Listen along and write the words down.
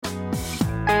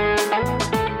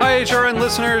HRN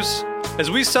listeners.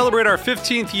 As we celebrate our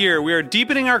 15th year, we are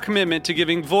deepening our commitment to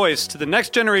giving voice to the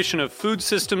next generation of food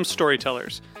systems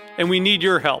storytellers, and we need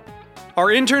your help. Our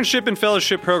internship and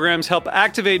fellowship programs help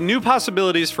activate new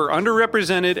possibilities for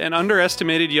underrepresented and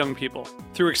underestimated young people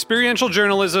through experiential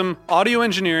journalism, audio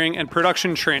engineering, and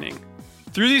production training.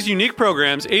 Through these unique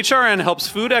programs, HRN helps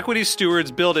food equity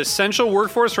stewards build essential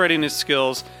workforce readiness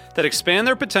skills that expand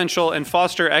their potential and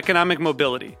foster economic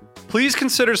mobility. Please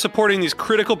consider supporting these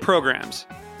critical programs.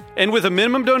 And with a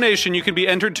minimum donation, you can be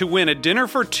entered to win a dinner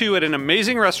for two at an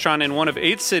amazing restaurant in one of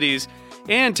 8 cities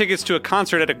and tickets to a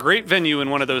concert at a great venue in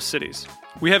one of those cities.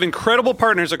 We have incredible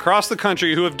partners across the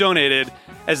country who have donated,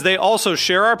 as they also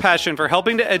share our passion for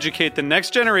helping to educate the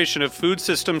next generation of food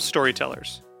systems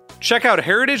storytellers. Check out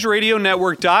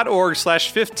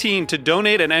heritageradionetwork.org/15 to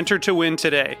donate and enter to win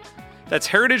today. That's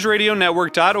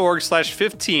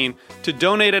heritageradionetwork.org/15 to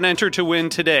donate and enter to win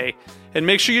today. And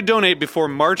make sure you donate before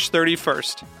March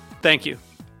 31st. Thank you.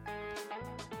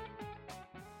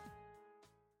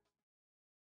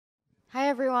 Hi,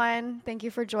 everyone. Thank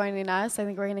you for joining us. I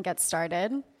think we're going to get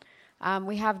started.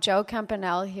 We have Joe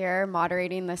Campanelle here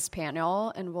moderating this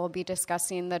panel, and we'll be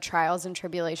discussing the trials and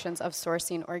tribulations of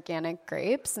sourcing organic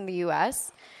grapes in the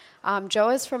U.S.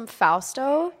 Joe is from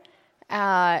Fausto,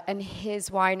 and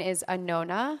his wine is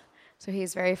Annona. So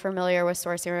he's very familiar with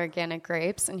sourcing organic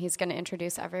grapes, and he's going to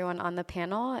introduce everyone on the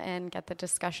panel and get the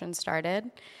discussion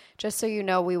started. Just so you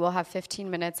know, we will have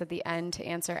 15 minutes at the end to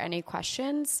answer any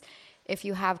questions. If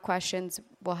you have questions,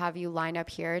 we'll have you line up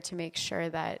here to make sure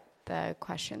that the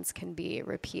questions can be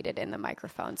repeated in the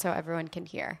microphone so everyone can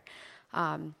hear.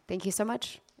 Thank you so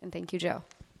much, and thank you, Joe.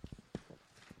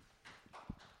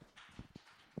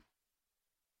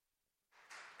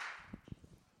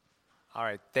 All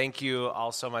right, thank you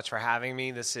all so much for having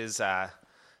me. This is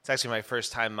it's actually my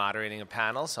first time moderating a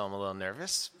panel, so I'm a little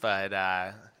nervous, but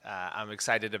I'm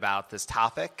excited about this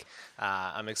topic.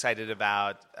 I'm excited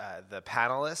about the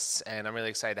panelists, and I'm really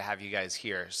excited to have you guys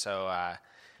here. So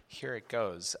here it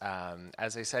goes.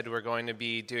 As I said, we're going to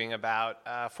be doing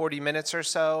about 40 minutes or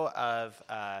so of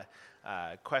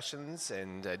questions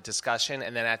and discussion,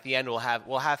 and then at the end we'll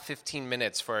have 15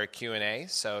 minutes for a Q&A.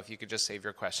 So if you could just save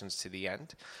your questions to the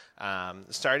end.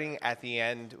 Starting at the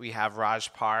end, we have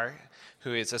Raj Parr,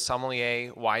 who is a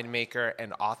sommelier, winemaker,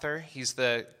 and author. He's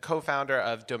the co-founder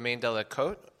of Domaine de la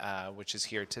Côte, which is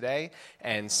here today,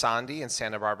 and Sandy in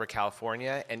Santa Barbara,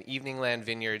 California, and Evening Land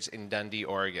Vineyards in Dundee,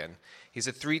 Oregon. He's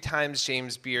a 3-times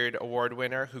James Beard Award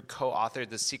winner who co-authored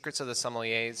The Secrets of the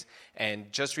Sommeliers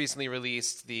and just recently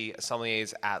released the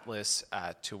Sommeliers Atlas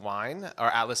to Wine, or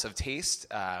Atlas of Taste,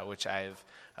 which I'm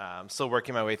still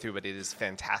working my way through, but it is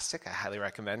fantastic. I highly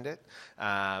recommend it.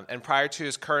 And prior to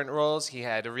his current roles, he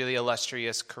had a really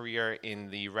illustrious career in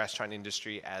the restaurant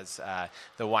industry as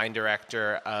the wine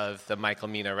director of the Michael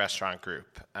Mina Restaurant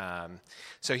Group.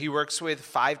 So he works with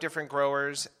 5 different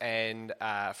growers and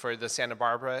for the Santa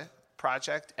Barbara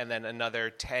project, and then another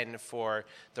 10 for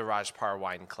the Raj Parr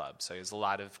Wine Club. So he has a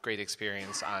lot of great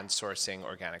experience on sourcing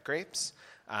organic grapes.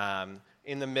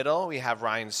 In the middle, we have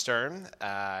Ryan Sturm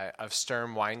of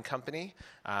Sturm Wine Company.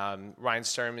 Ryan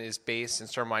Sturm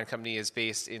Sturm Wine Company is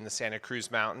based in the Santa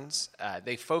Cruz Mountains.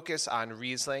 They focus on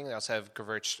Riesling. They also have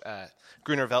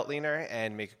Gruner Veltliner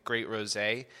and make great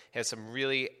rosé. He has some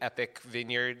really epic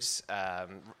vineyards.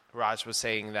 Raj was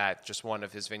saying that just one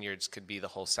of his vineyards could be the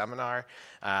whole seminar.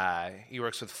 He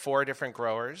works with 4 different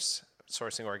growers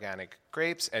sourcing organic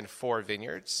grapes and 4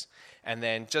 vineyards. And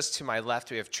then just to my left,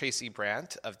 we have Tracy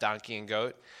Brandt of Donkey and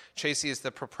Goat. Tracy is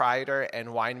the proprietor and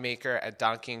winemaker at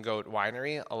Donkey and Goat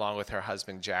Winery, along with her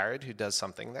husband, Jared, who does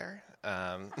something there.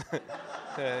 I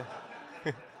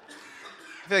feel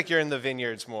like you're in the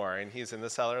vineyards more, and he's in the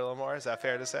cellar a little more. Is that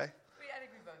fair to say? I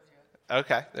think we both do it.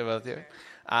 Okay, they both do it.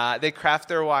 They craft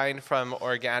their wine from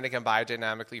organic and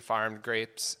biodynamically farmed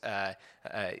grapes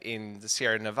in the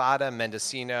Sierra Nevada,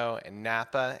 Mendocino, and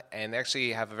Napa, and they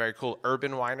actually have a very cool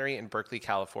urban winery in Berkeley,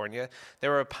 California. They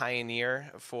were a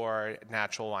pioneer for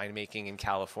natural winemaking in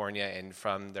California, and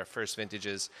from their first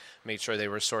vintages, made sure they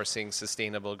were sourcing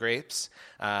sustainable grapes.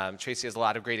 Tracy has a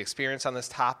lot of great experience on this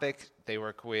topic. They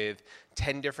work with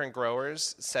 10 different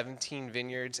growers, 17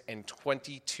 vineyards, and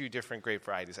 22 different grape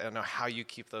varieties. I don't know how you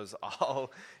keep those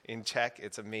all in check.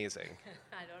 It's amazing.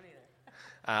 I don't either.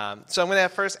 So I'm going to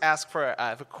first ask for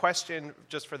a question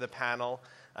just for the panel.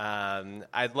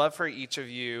 I'd love for each of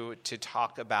you to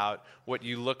talk about what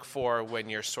you look for when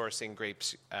you're sourcing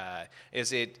grapes.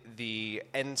 Is it the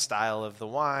end style of the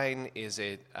wine? Is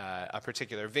it a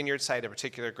particular vineyard site, a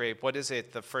particular grape? What is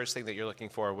it, the first thing that you're looking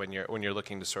for when you're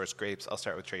looking to source grapes? I'll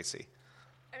start with Tracy.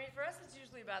 I mean, for us, it's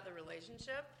usually about the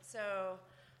relationship. So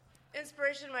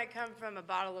Inspiration might come from a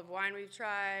bottle of wine we've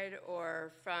tried,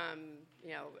 or from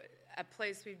a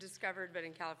place we've discovered. But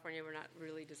in California, we're not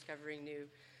really discovering new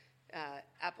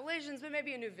appellations, but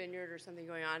maybe a new vineyard or something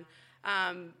going on.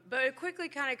 But it quickly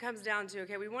kind of comes down to,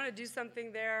 okay, we want to do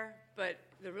something there, but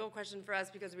the real question for us,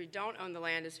 because we don't own the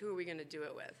land, is who are we going to do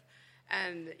it with?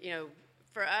 And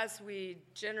for us, we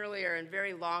generally are in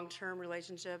very long-term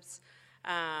relationships.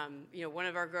 One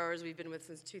of our growers we've been with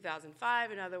since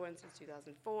 2005, another one since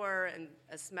 2004, and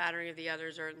a smattering of the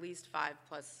others are at least 5+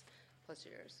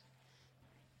 years.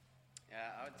 Yeah,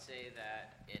 I would say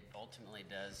that it ultimately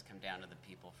does come down to the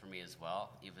people for me as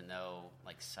well, even though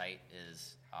site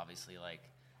is obviously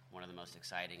one of the most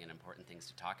exciting and important things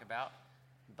to talk about.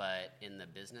 But in the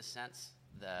business sense,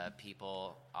 the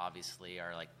people obviously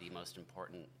are the most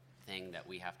important thing that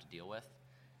we have to deal with.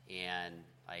 And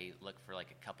I look for a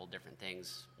couple different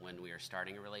things when we are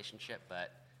starting a relationship,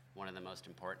 but one of the most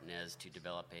important is to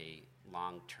develop a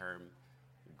long-term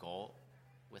goal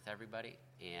with everybody,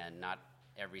 and not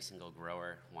every single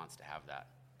grower wants to have that.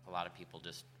 A lot of people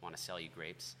just want to sell you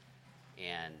grapes,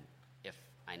 and if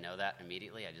I know that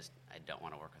immediately, I don't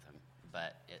want to work with them.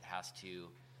 But it has to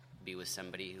be with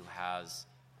somebody who has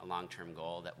a long-term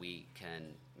goal that we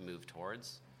can move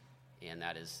towards, and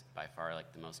that is by far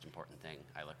the most important thing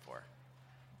I look for.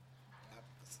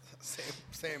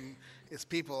 Same is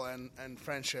people and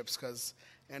friendships, because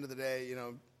end of the day,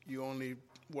 you only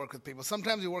work with people.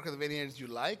 Sometimes you work with vineyards you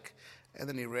like, and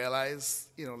then you realize,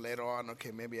 later on,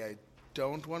 okay, maybe I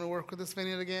don't want to work with this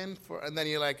vineyard again. And then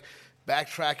you're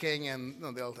backtracking,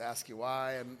 and they'll ask you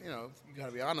why, and you got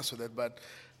to be honest with it. But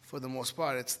for the most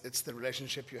part, it's the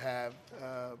relationship you have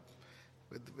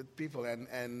with people,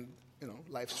 and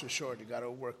life's too short. You got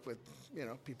to work with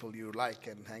people you like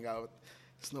and hang out.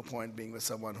 There's no point being with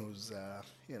someone who's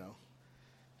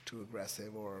too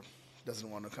aggressive or doesn't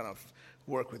want to kind of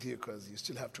work with you, because you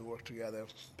still have to work together,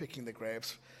 picking the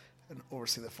grapes and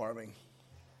oversee the farming.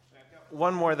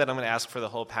 One more that I'm going to ask for the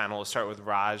whole panel. We'll start with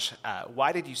Raj.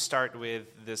 Why did you start with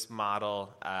this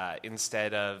model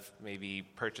instead of maybe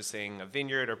purchasing a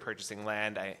vineyard or purchasing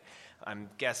land? I'm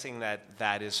guessing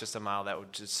that is just a model that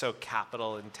would just so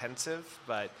capital intensive,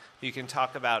 but you can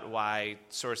talk about why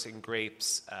sourcing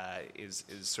grapes is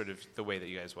sort of the way that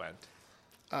you guys went.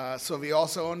 So we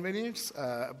also own vineyards,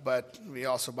 but we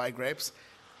also buy grapes.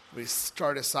 We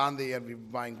started Sandy, and we're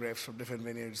buying grapes from different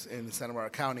vineyards in Santa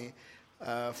Barbara County.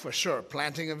 For sure,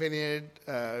 planting a vineyard,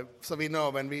 so we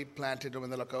know when we planted in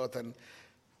the Lakota,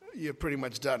 you're pretty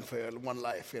much done for your one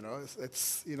life.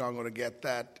 It's you're not going to get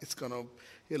that.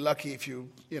 You're lucky if you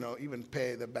even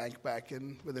pay the bank back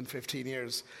within 15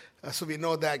 years. So we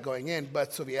know that going in,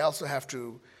 but so we also have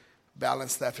to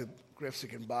balance that with grapes you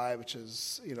can buy, which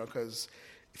is because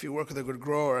if you work with a good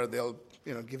grower, they'll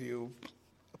give you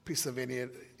a piece of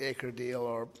vineyard acre deal,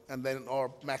 or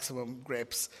maximum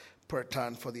grapes per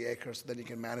ton for the acre, so then you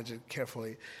can manage it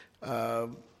carefully.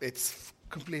 It's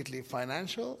completely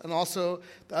financial. And also,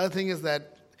 the other thing is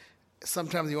that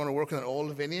sometimes you want to work on an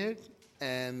old vineyard,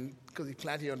 and because you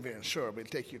plant your own vineyard, sure, but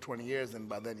it'll take you 20 years, and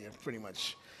by then you're pretty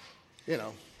much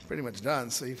done.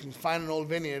 So if you can find an old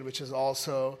vineyard which is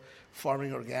also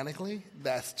farming organically,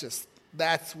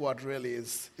 that's what really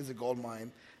is a gold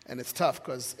mine. And it's tough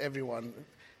because everyone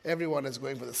is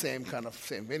going for the same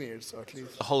vineyards, or at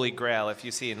least the holy grail. If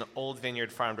you see an old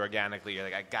vineyard farmed organically, you're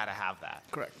I gotta have that.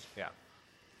 Correct. Yeah.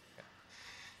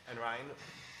 And Ryan?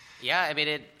 Yeah, I mean,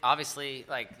 it obviously,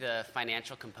 the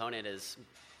financial component is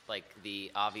the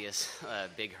obvious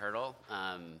big hurdle.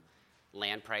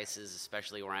 Land prices,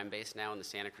 especially where I'm based now in the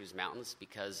Santa Cruz Mountains,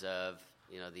 because of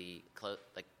the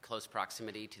close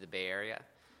proximity to the Bay Area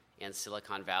and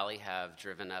Silicon Valley, have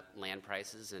driven up land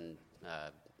prices and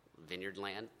vineyard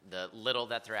land. The little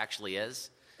that there actually is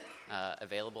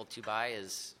available to buy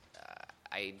is,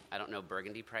 I don't know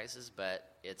Burgundy prices,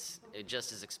 but it's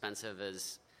just as expensive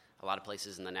as a lot of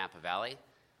places in the Napa Valley.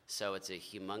 So it's a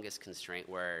humongous constraint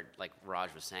where, like Raj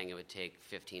was saying, it would take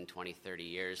 15, 20, 30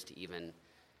 years to even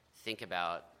think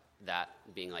about that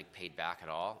being paid back at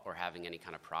all or having any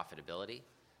kind of profitability.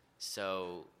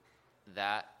 So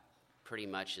that pretty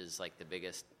much is the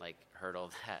biggest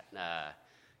hurdle that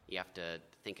you have to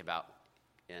think about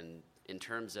in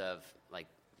terms of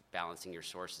balancing your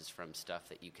sources from stuff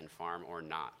that you can farm or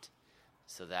not.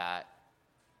 So that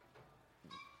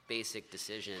basic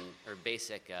decision or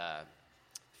basic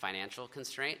financial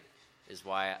constraint is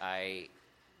why I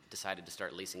decided to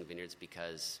start leasing vineyards,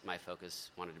 because my focus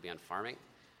wanted to be on farming.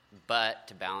 But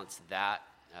to balance that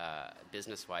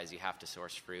business-wise, you have to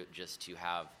source fruit just to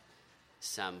have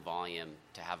some volume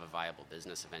to have a viable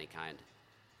business of any kind.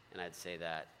 And I'd say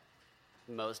that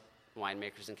most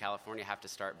winemakers in California have to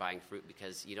start buying fruit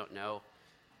because you don't know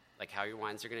like how your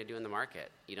wines are going to do in the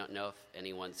market. You don't know if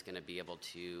anyone's going to be able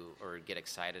to or get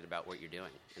excited about what you're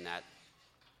doing, and that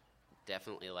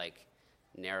definitely like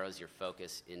narrows your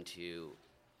focus into,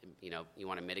 you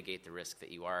want to mitigate the risk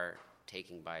that you are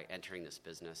taking by entering this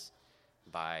business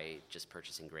by just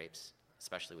purchasing grapes,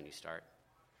 especially when you start.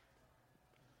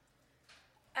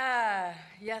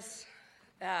 Yes.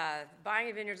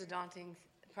 Buying a vineyard is a daunting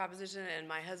proposition, and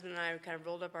my husband and I kind of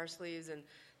rolled up our sleeves and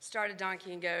started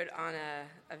Donkey and Goat on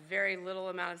a very little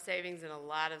amount of savings and a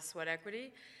lot of sweat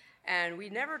equity. And we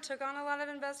never took on a lot of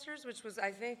investors, which was, I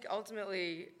think,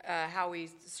 ultimately how we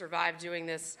survived doing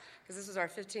this, because this was our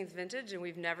 15th vintage, and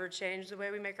we've never changed the way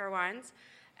we make our wines.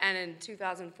 And in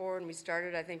 2004, when we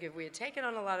started, I think if we had taken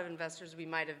on a lot of investors, we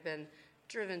might have been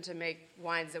driven to make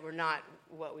wines that were not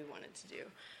what we wanted to do.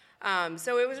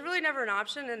 So it was really never an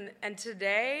option. And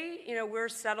today, we're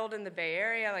settled in the Bay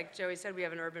Area. Like Joey said, we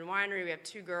have an urban winery. We have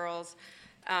 2 girls.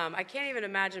 I can't even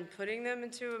imagine putting them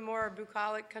into a more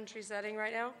bucolic country setting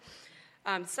right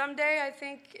now. Someday, I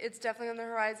think it's definitely on the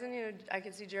horizon. I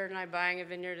could see Jared and I buying a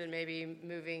vineyard and maybe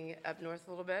moving up north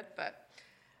a little bit. But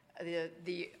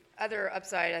the other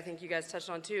upside I think you guys touched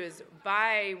on too is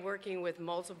by working with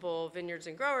multiple vineyards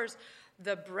and growers,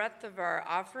 the breadth of our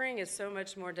offering is so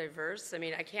much more diverse. I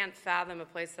mean, I can't fathom a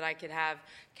place that I could have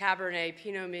Cabernet,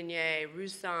 Pinot Meunier,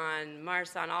 Roussanne,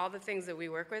 Marsanne, all the things that we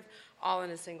work with, all in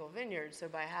a single vineyard. So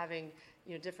by having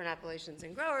different appellations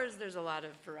and growers, there's a lot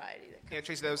of variety. Yeah,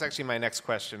 Tracy, that was actually my next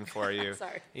question for you.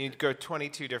 Sorry. You grow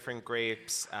 22 different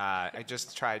grapes. I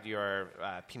just tried your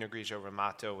Pinot Grigio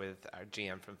Ramato with our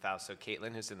GM from Fausto,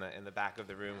 Caitlin, who's in the back of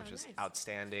the room, which is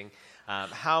outstanding.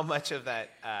 How much of that...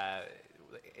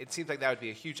 it seems like that would be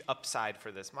a huge upside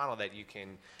for this model, that you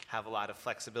can have a lot of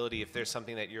flexibility. If there's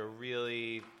something that you're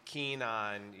really keen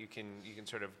on, you can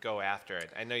sort of go after it.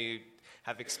 I know you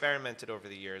have experimented over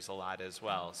the years a lot as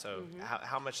well. So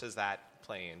how much does that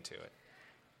play into it?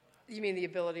 You mean the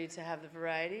ability to have the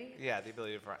variety? Yeah, the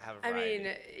ability to have a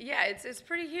variety. Yeah, it's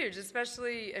pretty huge,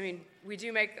 especially, we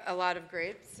do make a lot of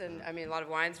grapes, and a lot of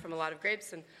wines from a lot of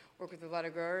grapes, and work with a lot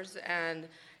of growers. And,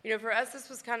 for us, this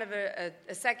was kind of a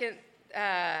second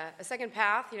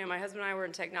path. My husband and I were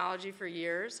in technology for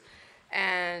years,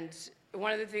 and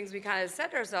one of the things we kind of said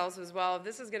to ourselves was, well, if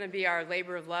this is going to be our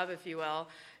labor of love, if you will,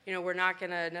 we're not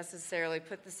going to necessarily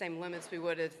put the same limits we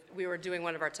would if we were doing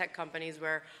one of our tech companies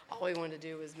where all we wanted to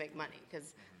do was make money.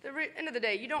 Because at the end of the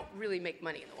day, you don't really make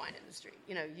money in the wine industry.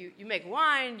 You make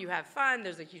wine, you have fun,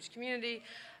 there's a huge community.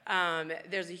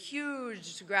 There's a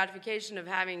huge gratification of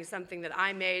having something that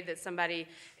I made that somebody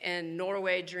in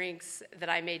Norway drinks that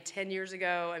I made 10 years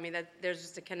ago. There's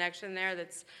just a connection there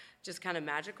that's just kind of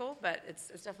magical, but it's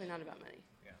definitely not about money.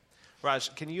 Yeah.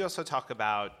 Raj, can you also talk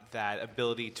about that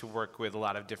ability to work with a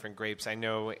lot of different grapes? I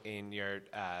know in your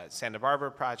Santa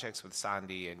Barbara projects with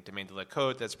Sandy and Domaine de la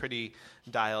Côte, that's pretty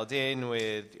dialed in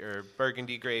with your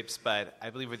Burgundy grapes, but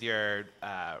I believe with your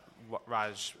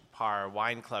Raj Par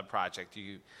Wine Club project,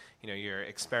 you're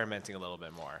experimenting a little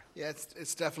bit more. Yeah,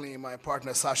 it's definitely, my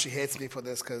partner Sashi hates me for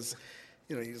this because,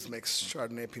 he just makes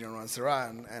Chardonnay, Pinot Noir, and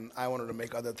Syrah, and I wanted to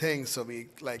make other things, so we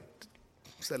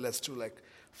said let's do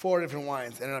 4 different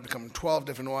wines. Ended up becoming 12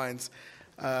 different wines.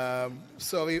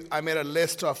 So I made a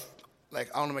list of I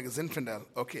want to make a Zinfandel.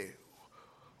 Okay,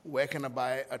 where can I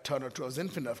buy a ton or 2 of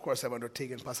Zinfandel? Of course, I went to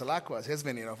Tegan Passalacqua's, his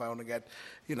vineyard. If I want to get,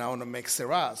 I want to make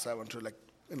Syrah, so I went to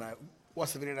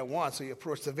what's the vineyard I want? So you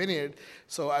approach the vineyard.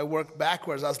 So I worked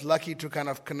backwards. I was lucky to kind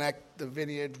of connect the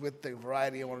vineyard with the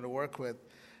variety I wanted to work with.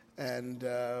 And,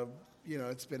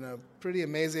 it's been a pretty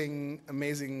amazing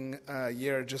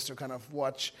year just to kind of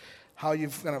watch how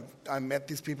I met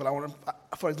these people.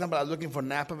 For example, I was looking for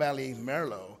Napa Valley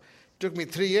Merlot. It took me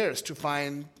 3 years to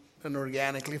find an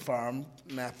organically farmed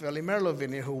Napa Valley Merlot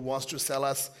vineyard who wants to sell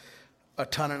us 1.5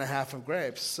 tons of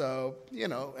grapes. So,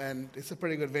 and it's a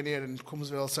pretty good vineyard in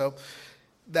Coombsville. So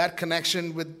that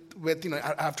connection with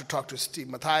I have to talk to Steve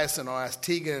Mathiasen or ask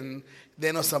Tegan.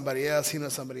 They know somebody else, he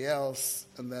knows somebody else.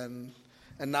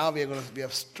 And now we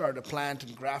have started to plant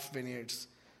and graft vineyards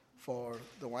for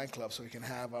the wine club so we can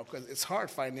have because it's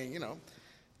hard finding,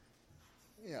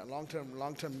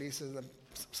 long-term leases. And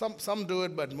some do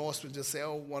it, but most will just say,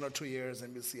 1 or 2 years,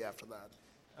 and we'll see after that.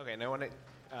 Okay, and I want to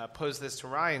pose this to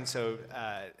Ryan. So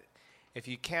if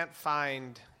you can't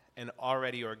find an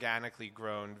already organically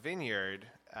grown vineyard,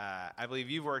 I believe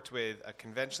you've worked with a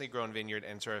conventionally grown vineyard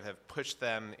and sort of have pushed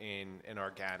them in an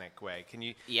organic way. Can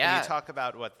you talk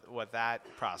about what that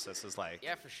process is like?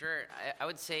 Yeah, for sure. I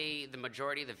would say the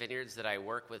majority of the vineyards that I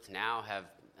work with now have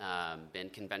been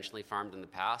conventionally farmed in the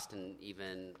past, and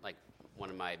even one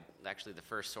of the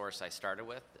first source I started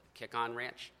with Kick-On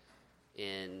Ranch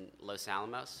in Los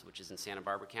Alamos, which is in Santa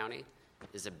Barbara County,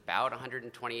 is about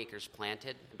 120 acres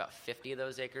planted. About 50 of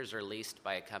those acres are leased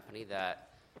by a company that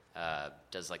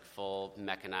does like full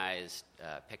mechanized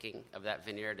picking of that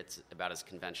vineyard. It's about as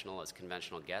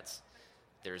conventional gets.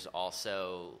 There's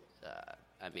also,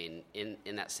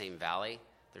 in that same valley,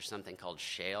 there's something called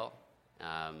shale,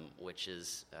 which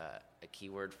is a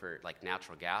keyword for like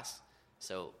natural gas.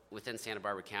 So within Santa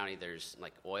Barbara County, there's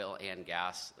like oil and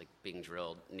gas like being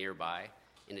drilled nearby,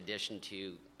 in addition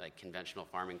to like conventional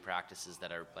farming practices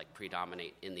that are like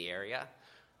predominate in the area.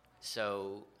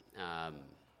 So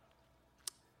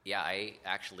I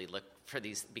actually look for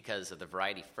these because of the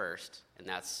variety first, and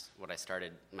that's what I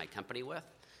started my company with.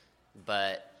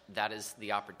 But that is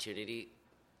the opportunity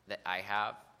that I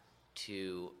have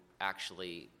to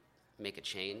actually make a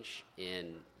change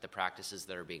in the practices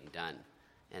that are being done.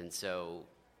 And so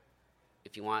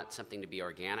if you want something to be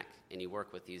organic and you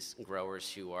work with these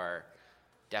growers who are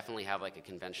definitely have like a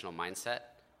conventional mindset,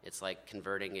 it's like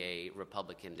converting a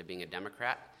Republican to being a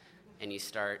Democrat, and you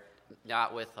start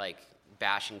not with like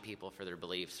bashing people for their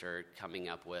beliefs or coming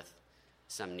up with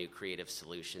some new creative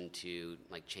solution to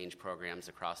like change programs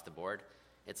across the board.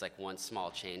 It's like one small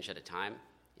change at a time,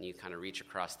 and you kind of reach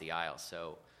across the aisle.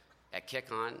 So at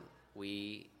Kick-On,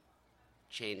 we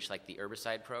changed like the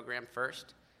herbicide program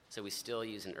first. So we still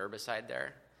use an herbicide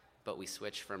there, but we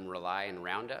switched from Rely and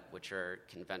Roundup, which are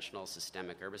conventional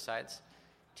systemic herbicides,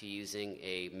 to using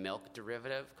a milk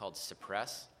derivative called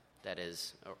Suppress that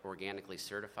is organically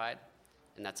certified.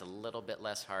 And that's a little bit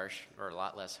less harsh, or a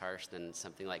lot less harsh than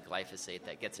something like glyphosate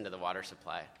that gets into the water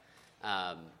supply.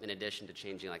 In addition to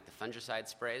changing like the fungicide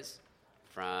sprays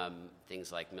from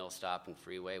things like Millstop and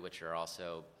Freeway, which are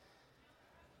also,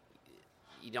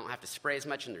 you don't have to spray as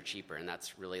much and they're cheaper, and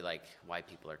that's really like why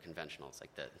people are conventional. It's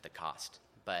like the cost.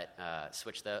 But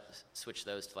switch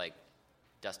those to like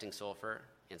dusting sulfur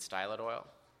and stylet oil,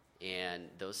 and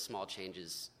those small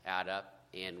changes add up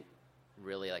and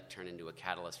really like turn into a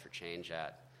catalyst for change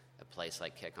at a place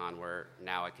like Kick-On, where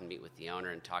now I can meet with the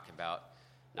owner and talk about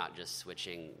not just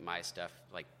switching my stuff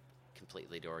like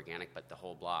completely to organic, but the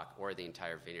whole block or the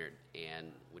entire vineyard,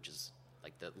 and which is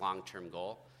like the long-term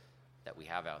goal that we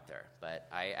have out there. But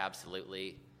I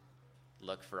absolutely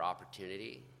look for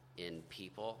opportunity in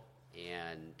people,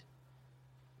 and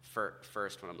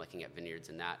first when I'm looking at vineyards,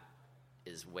 and that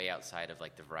is way outside of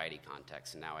like the variety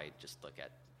context, and now I just look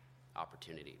at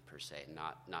opportunity per se,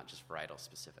 not just varietal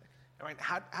specific. All right.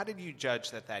 How did you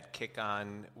judge that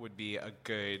Kick-On would be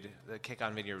the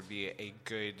Kick-On vineyard would be a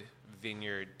good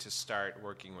vineyard to start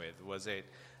working with? Was it,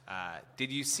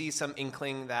 did you see some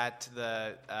inkling that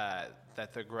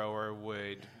the grower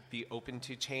would be open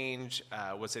to change?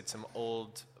 Was it some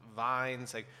old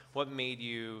vines? Like, what made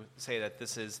you say that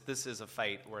this is a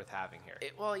fight worth having here?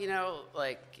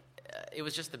 It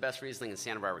was just the best Riesling in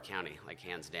Santa Barbara County, like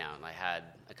hands down. I had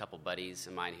a couple buddies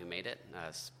of mine who made it.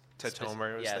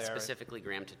 Tatomer was there? Specifically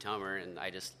Graham Tatomer, and I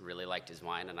just really liked his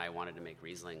wine, and I wanted to make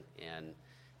Riesling. And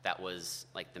that was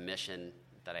like the mission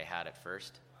that I had at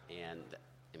first. And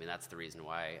I mean, that's the reason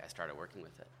why I started working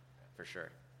with it, for sure.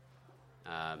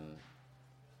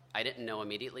 I didn't know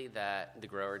immediately that the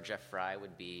grower, Jeff Fry,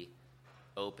 would be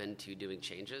open to doing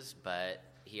changes, but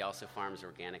he also farms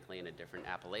organically in a different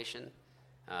appellation.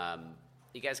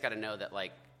 You guys got to know that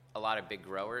like a lot of big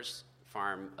growers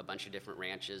farm a bunch of different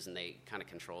ranches, and they kind of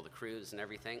control the crews and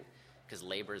everything, because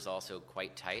labor is also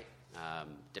quite tight,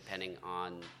 depending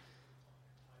on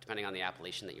the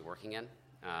appellation that you're working in.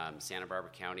 Santa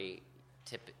Barbara County,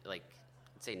 I'd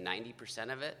say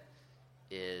 90% of it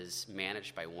is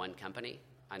managed by one company.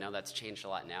 I know that's changed a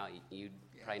lot now. You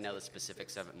probably know the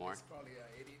specifics of it more. It's probably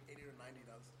 80 to 90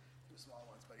 now, two small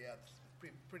ones, but yeah, it's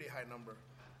pretty high number.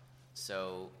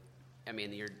 So, I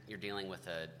mean, you're dealing with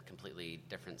a completely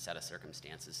different set of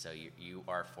circumstances. So you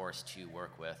are forced to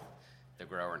work with the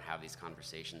grower and have these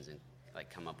conversations and like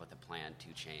come up with a plan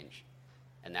to change,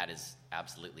 and that is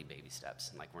absolutely baby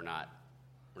steps. And like we're not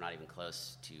even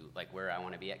close to like where I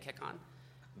want to be at Kick-On,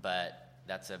 but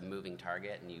that's a moving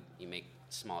target, and you make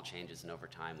small changes, and over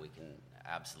time we can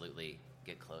absolutely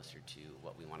get closer to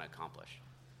what we want to accomplish.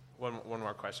 One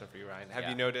more question for you, Ryan. Have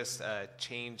Yeah. you noticed a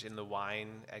change in the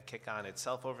wine at Kick-On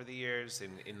itself over the years,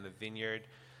 in the vineyard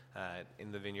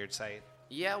site?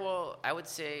 Yeah, well, I would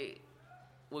say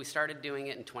we started doing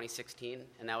it in 2016,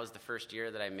 and that was the first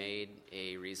year that I made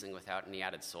a Riesling without any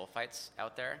added sulfites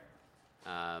out there.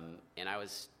 And I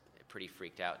was pretty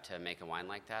freaked out to make a wine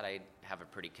like that. I have a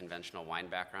pretty conventional wine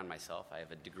background myself. I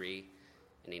have a degree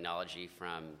in enology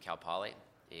from Cal Poly,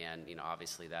 and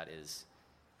obviously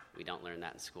we don't learn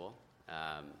that in school.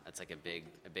 That's like a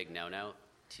big no-no.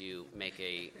 to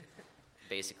make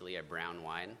basically a brown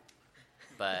wine.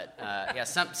 But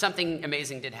something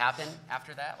amazing did happen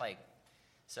after that.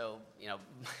 So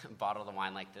a bottle of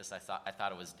wine like this, I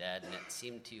thought it was dead, and it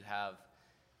seemed to have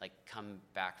come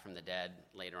back from the dead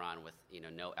later on with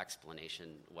no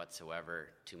explanation whatsoever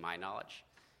to my knowledge,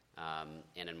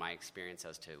 and in my experience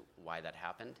as to why that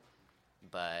happened.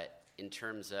 But in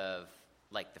terms of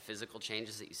the physical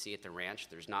changes that you see at the ranch,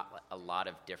 there's not a lot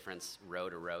of difference row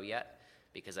to row yet,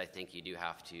 because I think you do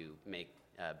have to make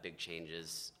big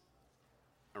changes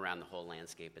around the whole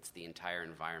landscape. It's the entire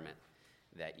environment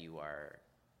that you are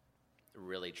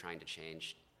really trying to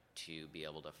change to be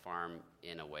able to farm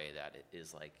in a way that it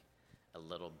is a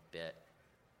little bit,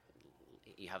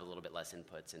 you have a little bit less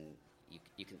inputs, and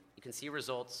you can see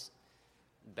results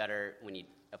better when you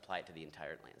apply it to the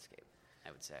entire landscape,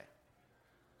 I would say.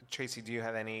 Tracy, do you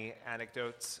have any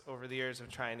anecdotes over the years of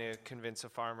trying to convince a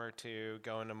farmer to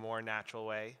go in a more natural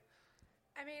way?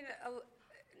 I mean,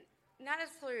 not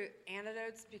necessarily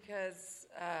anecdotes, because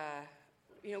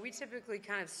we typically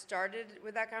kind of started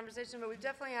with that conversation, but we've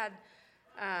definitely had,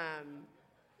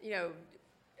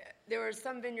 there were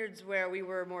some vineyards where we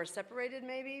were more separated,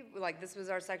 maybe. This was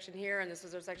our section here, and this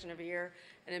was our section over here,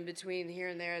 and in between here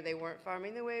and there, they weren't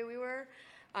farming the way we were.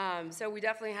 So we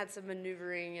definitely had some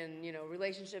maneuvering and,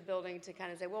 relationship building to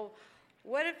kind of say, well,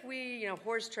 what if we,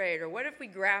 horse trade, or what if we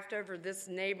graft over this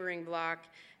neighboring block,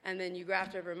 and then you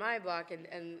graft over my block,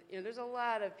 and there's a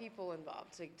lot of people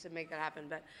involved to make that happen,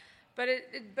 but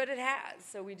it has.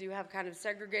 So we do have kind of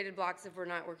segregated blocks if we're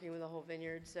not working with a whole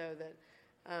vineyard, so that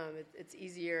it's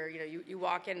easier. You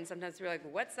walk in and sometimes you're like,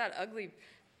 well, what's that ugly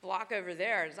block over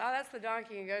there? It's, that's the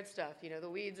donkey and goat stuff. The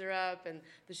weeds are up and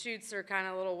the shoots are kind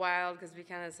of a little wild, because we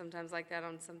kind of sometimes like that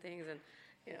on some things, and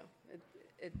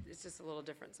it's just a little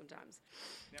different sometimes.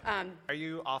 Are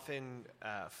you often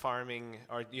farming,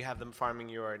 or do you have them farming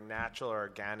your natural or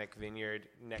organic vineyard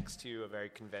next to a very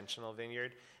conventional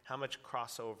vineyard? How much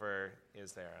crossover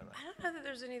is there? I don't know that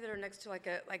there's any that are next to like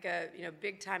a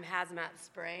big time hazmat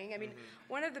spraying. I mean,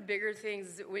 one of the bigger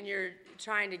things when you're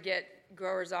trying to get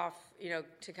growers off,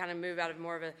 to kind of move out of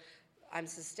more of I'm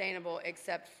sustainable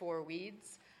except for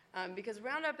weeds. Because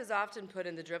Roundup is often put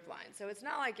in the drip line, so it's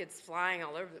not like it's flying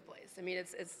all over the place. I mean,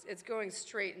 it's going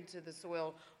straight into the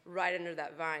soil right under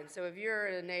that vine. So if you're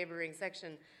in a neighboring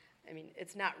section, I mean,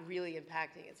 it's not really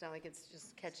impacting. It's not like it's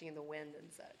just catching in the wind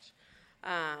and such.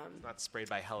 It's not sprayed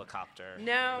by helicopter.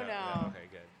 No. Okay,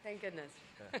 good. Thank goodness.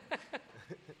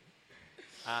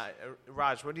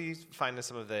 Raj, what do you find are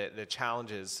some of the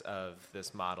challenges of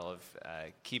this model of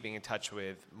keeping in touch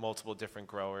with multiple different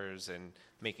growers and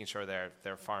making sure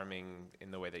they're farming in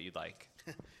the way that you'd like?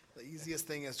 The easiest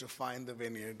thing is to find the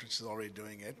vineyard, which is already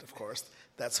doing it, of course.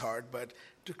 That's hard, but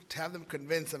to have them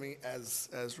convinced, I mean, as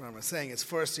Ron was saying, is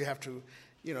first you have to,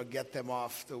 get them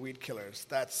off the weed killers.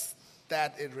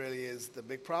 That it really is the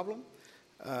big problem.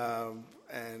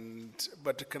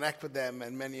 But to connect with them,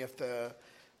 and many of the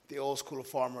old school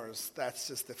farmers, that's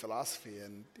just the philosophy,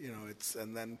 and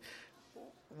and then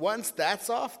once that's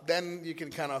off, then you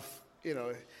can kind of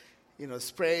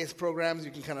sprays programs,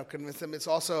 you can kind of convince them. It's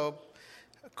also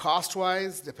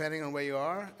cost-wise, depending on where you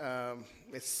are,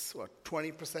 it's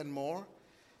 20% more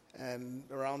and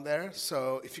around there.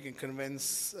 So if you can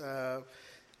convince,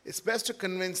 it's best to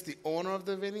convince the owner of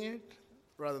the vineyard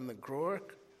rather than the grower,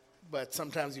 but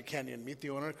sometimes you can't even meet the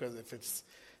owner, because if it's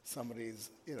somebody's,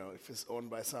 if it's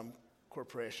owned by some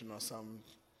corporation or some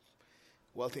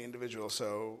wealthy individual.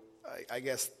 So I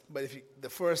guess, but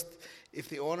if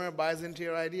the owner buys into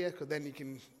your idea, because then you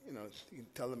can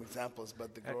tell them examples,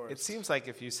 but the growers. It seems like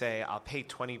if you say, I'll pay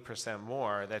 20%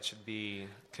 more, that should be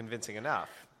convincing enough.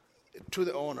 To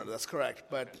the owner, that's correct.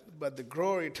 But the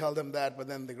grower, you tell them that, but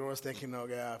then the grower's thinking,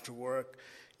 okay, I have to work.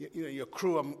 Your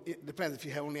crew, it depends. If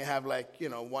you only have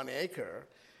 1 acre,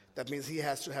 that means he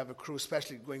has to have a crew,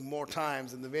 especially going more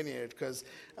times in the vineyard. Because,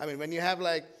 I mean, when you have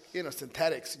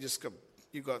synthetics,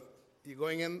 you're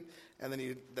going in, and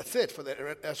then that's it for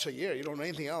the extra year. You don't know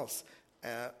anything else.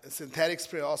 Synthetic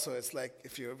spray also, it's like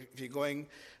if you're going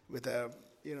with a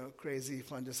crazy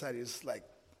fungicide, it's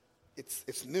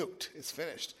nuked, it's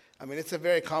finished. I mean, it's a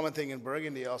very common thing in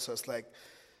Burgundy also. It's like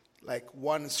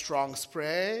one strong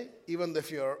spray, even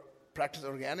if you're practice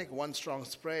organic, one strong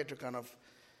spray to kind of,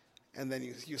 and then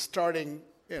you're starting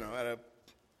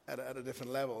at a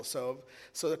different level. So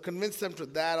to convince them to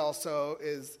that also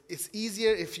it's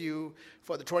easier if you,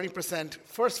 for the 20%,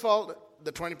 first of all,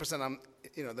 the 20%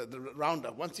 the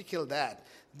Roundup, once you kill that,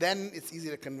 then it's easy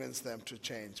to convince them to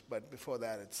change. But before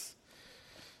that,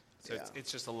 So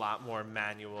it's just a lot more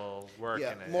manual work.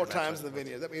 Yeah, and more times in the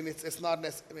vineyard. I mean, it's not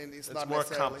necessarily. It's more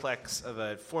complex of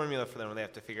a formula for them when they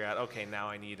have to figure out, okay, now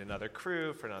I need another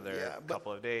crew for another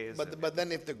couple of days. But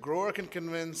then if the grower can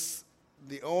convince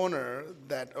the owner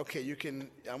that, okay,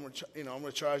 I'm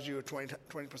gonna charge you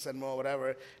 20% more,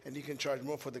 whatever, and you can charge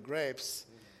more for the grapes.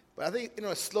 But I think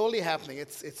it's slowly happening.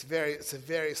 It's a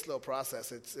very slow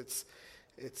process.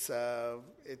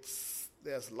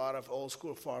 There's a lot of old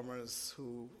school farmers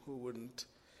who wouldn't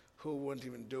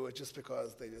even do it just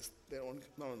because they don't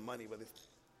have money, but it's.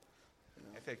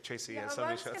 I think Tracy Yeah, has well,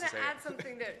 I something was she wants to going say. to add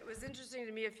something that was interesting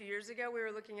to me a few years ago. We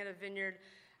were looking at a vineyard,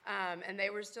 and they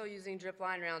were still using drip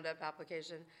line Roundup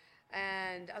application.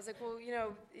 And I was like, well,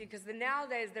 because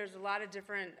nowadays there's a lot of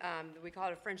different, we call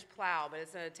it a French plow, but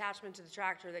it's an attachment to the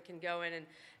tractor that can go in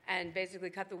and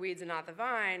basically cut the weeds and not the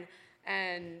vine.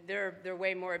 And they're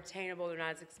way more obtainable. They're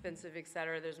not as expensive, et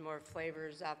cetera. There's more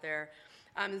flavors out there.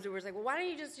 And so we're like, well, why don't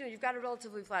you just, you've got a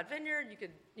relatively flat vineyard. You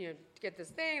could, get this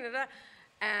thing, da-da.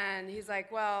 And he's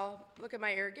like, well, look at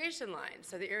my irrigation line.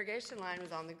 So the irrigation line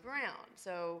was on the ground.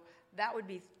 So that would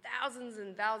be thousands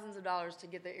and thousands of dollars to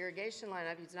get the irrigation line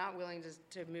up. He's not willing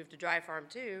to move to dry farm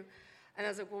too. And I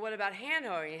was like, well, what about hand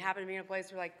hoeing? He happened to be in a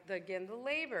place where, the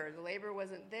labor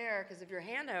wasn't there, because if you're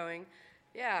hand hoeing,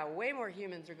 way more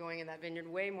humans are going in that vineyard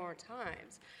way more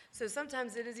times. So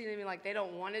sometimes it isn't even like they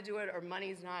don't want to do it or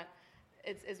money's not.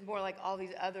 It's more like all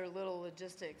these other little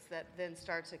logistics that then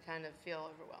start to kind of feel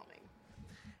overwhelming.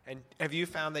 And have you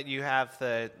found that you have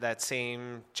that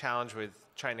same challenge with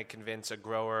trying to convince a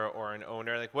grower or an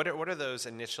owner? Like, what are those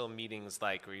initial meetings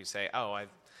like where you say, oh,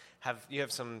 you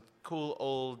have some cool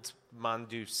old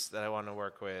Mongoose that I want to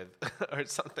work with, or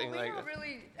something like that?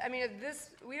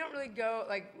 We don't really go,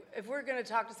 if we're going to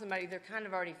talk to somebody, they're kind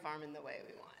of already farming the way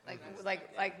we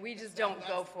want. We just don't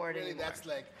go for it really, anymore.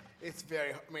 It's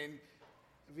very,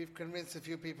 we've convinced a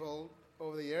few people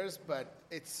over the years, but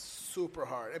it's super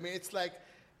hard. It's like,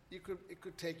 it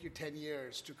could take you 10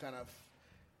 years to kind of,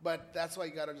 but that's why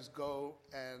you got to just go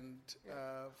and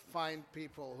find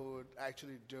people who would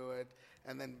actually do it,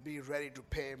 and then be ready to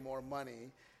pay more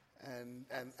money, and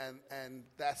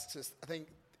that's just, I think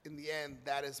in the end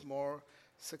that is more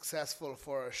successful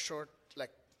for a short,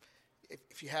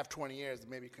 if you have 20 years,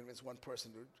 maybe convince one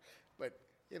person to, but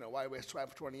why waste time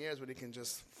for 20 years when you can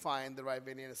just find the right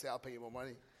vineyard and say, I'll pay you more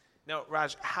money. Now,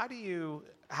 Raj, how do you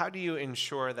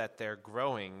ensure that they're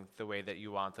growing the way that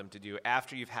you want them to do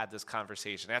after you've had this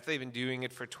conversation, after they've been doing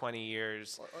it for 20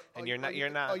 years, and you're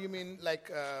not? Oh, you mean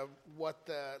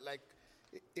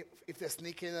if they're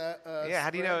sneaking how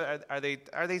do you know? Are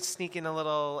they sneaking a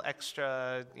little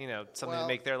extra? Something to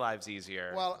make their lives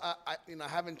easier. Well, I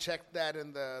haven't checked that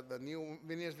in the new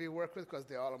vineyards we work with, because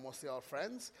they are mostly all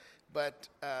friends. But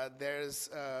there's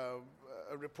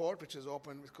a report which is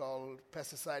open. It's called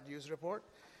Pesticide Use Report,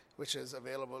 which is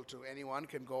available to anyone.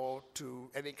 Can go to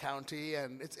any county,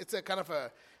 and it's a kind of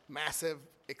a massive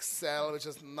Excel, which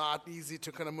is not easy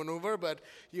to kind of maneuver. But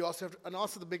you also have to, and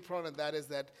also the big problem with that is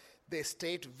that they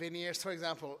state vineyards. For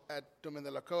example, at Domaine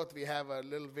de la Côte, we have a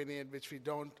little vineyard which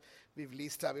we've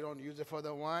leased out. We don't use it for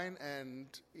the wine, and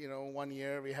 1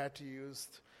 year we had to use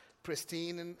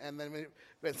Pristine, and then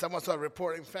when someone saw a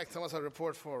report, in fact, someone saw a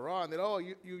report for Ron, that,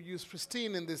 you use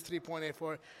Pristine in this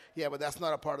 3.84. Yeah, but that's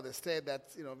not a part of the state.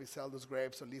 That's, we sell those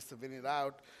grapes or lease the vineyard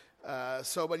out.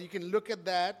 But you can look at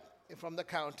that from the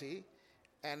county,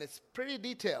 and it's pretty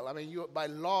detailed. By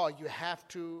law, you have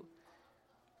to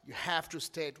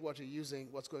state what you're using,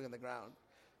 what's going in the ground.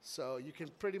 So you can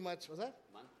pretty much, what's that?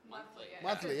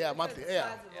 Monthly,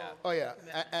 yeah. Oh, yeah.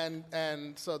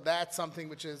 And so that's something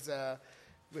which is,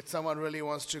 which someone really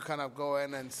wants to kind of go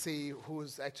in and see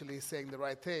who's actually saying the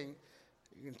right thing,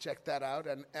 you can check that out.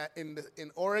 And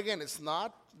in Oregon, it's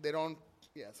not. They don't.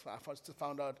 Yes, I just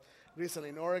found out recently.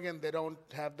 In Oregon, they don't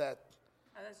have that.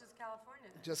 Oh, that's just California.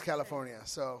 Just California.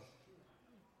 So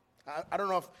I don't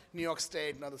know if New York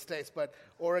State and other states, but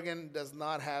Oregon does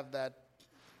not have that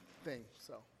thing.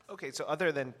 So. Okay, so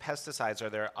other than pesticides, are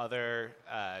there other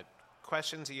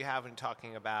questions that you have when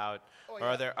talking about, or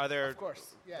are there other? Of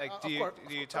course, yeah. Do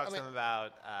you talk to them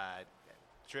about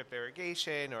drip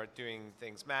irrigation or doing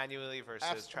things manually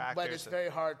versus tractors? But it's very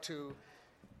hard to,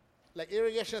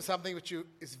 irrigation is something which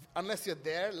unless you're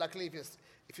there. Luckily,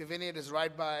 if your vineyard is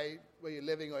right by where you're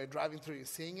living or you're driving through, you're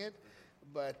seeing it.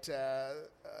 But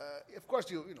of course,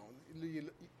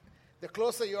 the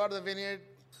closer you are to the vineyard,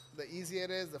 the easier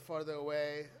it is. The further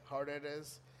away, harder it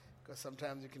is, because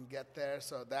sometimes you can get there.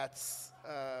 So that's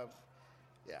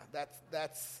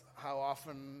how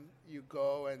often you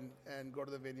go and go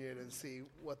to the vineyard and see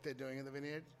what they're doing in the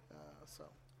vineyard.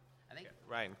 I think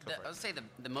Ryan, go for I it. would say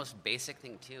the most basic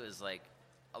thing too is like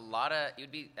a lot of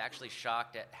you'd be actually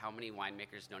shocked at how many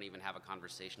winemakers don't even have a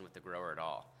conversation with the grower at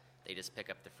all. They just pick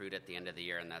up the fruit at the end of the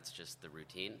year, and that's just the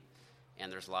routine.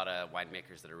 And there's a lot of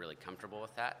winemakers that are really comfortable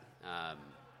with that,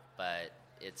 but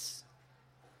it's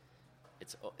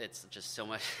just so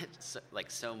much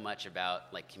so much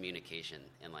about like communication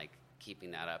and like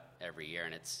keeping that up every year.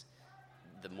 And it's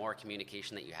the more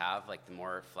communication that you have, like the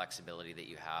more flexibility that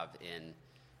you have in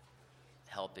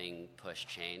helping push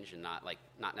change, and not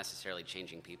necessarily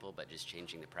changing people, but just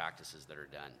changing the practices that are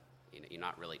done. You're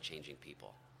not really changing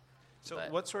people. So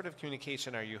But- what sort of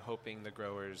communication are you hoping the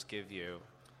growers give you?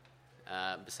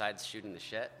 Besides shooting the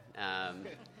shit,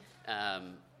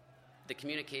 the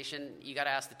communication, you got to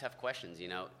ask the tough questions.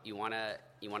 You want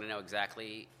to know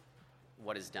exactly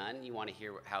what is done. You want to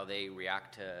hear how they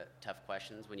react to tough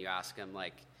questions when you ask them.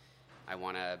 Like, I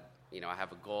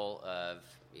have a goal of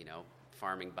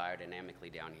farming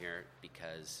biodynamically down here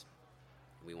because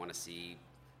we want to see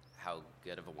how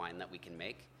good of a wine that we can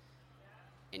make.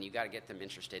 And you got to get them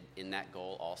interested in that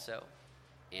goal also.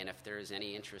 And if there is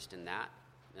any interest in that,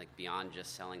 like beyond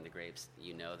just selling the grapes,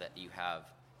 that you have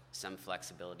some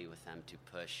flexibility with them to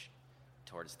push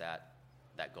towards that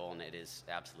goal, and it is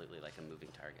absolutely like a moving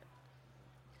target.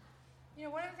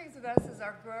 One of the things with us is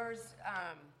our growers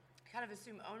kind of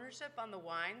assume ownership on the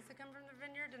wines that come from the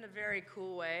vineyard in a very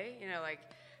cool way. Like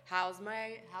how's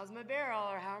my barrel,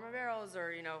 or how are my barrels,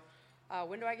 or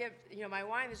when do I get my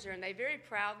wine this year? And they very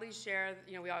proudly share.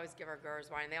 We always give our growers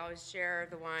wine. They always share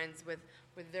the wines with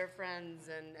their friends,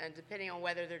 and depending on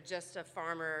whether they're just a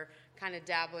farmer kind of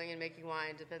dabbling in making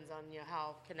wine, depends on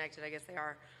how connected I guess they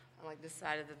are on like this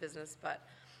side of the business. But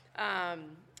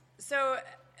so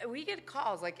we get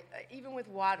calls like even with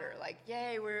water, like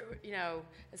yay, we're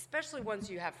especially once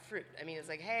you have fruit. I mean, it's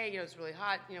like, hey, it's really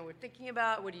hot. We're thinking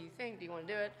about, what do you think? Do you want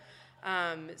to do it?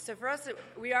 So for us,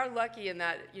 we are lucky in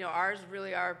that ours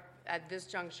really are at this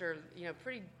juncture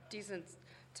pretty decent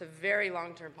to very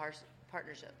long-term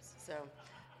partnerships. So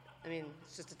I mean,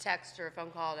 it's just a text or a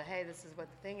phone call to, hey, this is what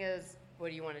the thing is. What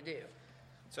do you want to do?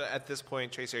 So at this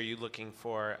point, Tracy, are you looking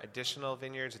for additional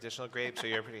vineyards, additional grapes, or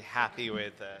you're pretty happy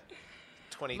with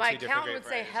 22 My different accountant grape would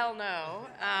say, varieties? hell no.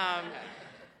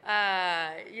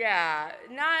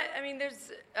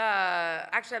 There's,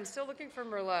 actually, I'm still looking for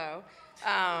Merlot.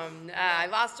 I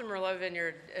lost a Merlot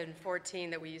vineyard in 2014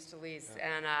 that we used to lease,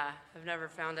 and I've never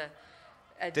found a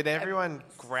Did everyone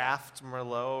graft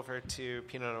Merlot over to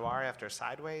Pinot Noir after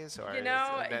Sideways, or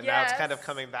now it's yes. kind of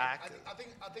coming back? I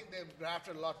think they've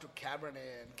grafted a lot to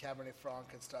Cabernet and Cabernet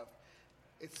Franc and stuff.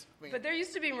 But there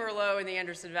used to be Merlot in the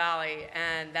Anderson Valley,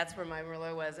 and that's where my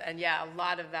Merlot was. And yeah, a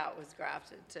lot of that was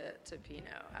grafted to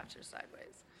Pinot after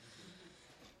Sideways.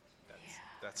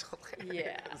 That's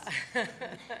hilarious. Yeah.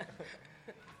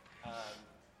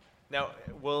 Now,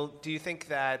 do you think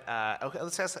that? Okay,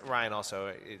 let's ask Ryan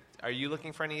also. Are you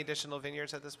looking for any additional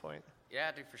vineyards at this point?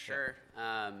 Yeah, dude, for sure.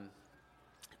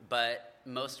 But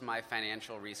most of my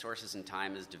financial resources and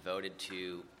time is devoted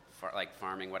to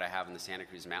farming what I have in the Santa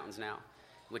Cruz Mountains now,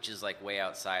 which is like way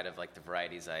outside of like the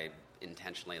varieties I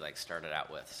intentionally like started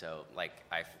out with. So like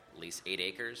I lease 8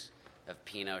 acres of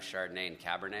Pinot, Chardonnay, and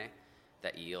Cabernet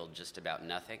that yield just about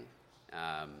nothing.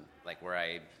 Like where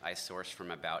I source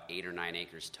from about 8 or 9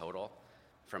 acres total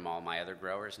from all my other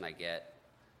growers, and I get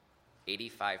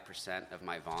 85% of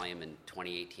my volume in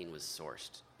 2018 was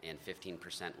sourced, and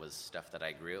 15% was stuff that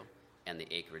I grew, and the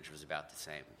acreage was about the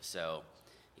same. So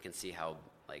you can see how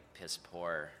like piss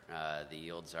poor the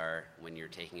yields are when you're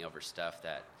taking over stuff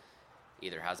that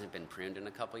either hasn't been pruned in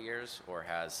a couple years or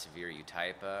has severe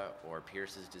eutypa or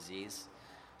Pierce's disease.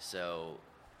 So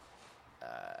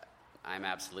I'm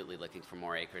absolutely looking for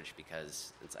more acreage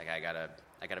because it's like I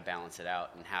gotta balance it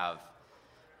out and have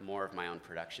more of my own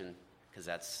production, because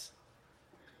that's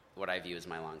what I view as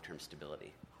my long-term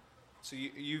stability. So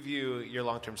you view your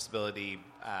long-term stability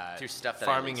through stuff that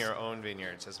farming your own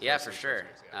vineyards as opposed for to sure.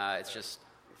 Yeah. It's just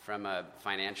from a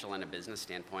financial and a business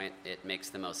standpoint, it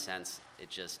makes the most sense. It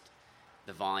just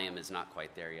the volume is not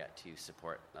quite there yet to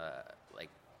support like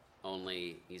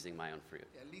only using my own fruit.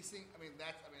 Yeah, leasing.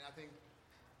 I think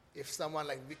if someone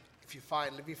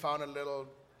we found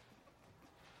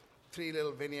 3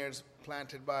 little vineyards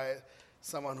planted by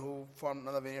someone who formed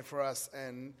another vineyard for us,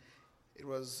 and it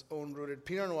was own-rooted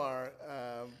Pinot Noir,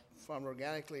 farmed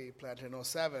organically, planted in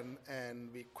 2007,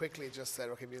 and we quickly just said,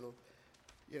 okay, we'll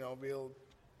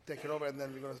take it over, and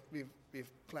then we've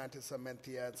planted some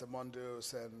Mentia and some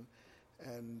Mondouse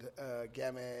and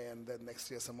Gamay, and then next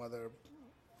year some other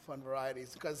fun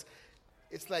varieties, because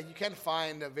it's like you can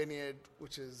find a vineyard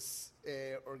which is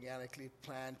organically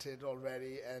planted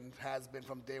already and has been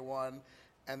from day one,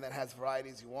 and that has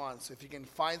varieties you want. So if you can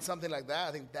find something like that,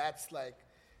 I think that's like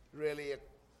really an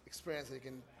experience that you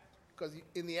can. Because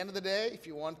in the end of the day, if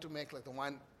you want to make like the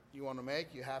wine you want to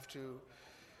make, you have to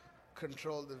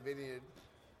control the vineyard.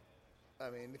 I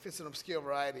mean, if it's an obscure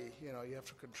variety, you have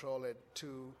to control it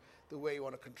to the way you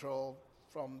want to control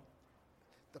from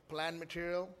the plant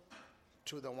material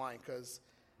to the wine. Because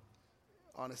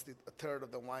honestly, a third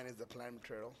of the wine is the plant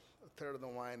material, a third of the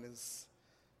wine is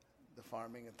the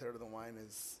farming, a third of the wine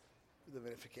is the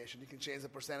vinification. You can change the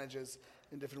percentages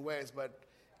in different ways, but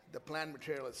the plant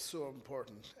material is so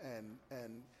important,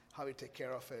 and how we take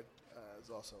care of it is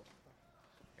also.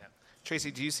 Yeah.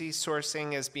 Tracy, do you see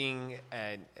sourcing as being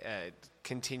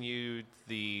continued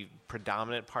the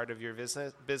predominant part of your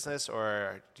business,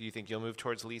 or do you think you'll move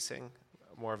towards leasing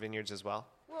more vineyards as well?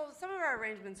 Well, some of our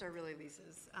arrangements are really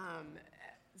leases.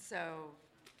 So,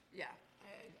 yeah,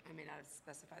 I may not have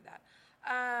specified that.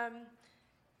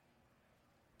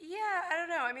 Yeah, I don't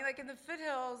know. I mean, like in the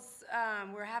foothills,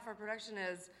 where half our production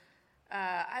is,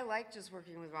 I like just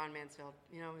working with Ron Mansfield,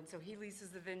 and so he leases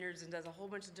the vineyards and does a whole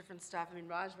bunch of different stuff. I mean,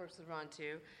 Raj works with Ron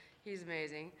too. He's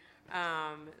amazing.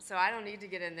 So I don't need to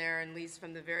get in there and lease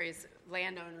from the various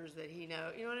landowners that he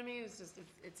knows. You know what I mean? It's just,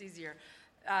 it's easier.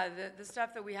 The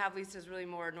stuff that we have leased is really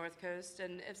more North Coast,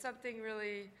 and if something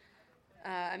really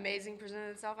amazing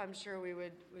presented itself, I'm sure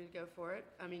we'd go for it.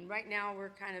 I mean, right now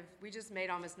we just made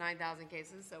almost 9,000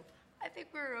 cases, so I think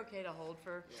we're okay to hold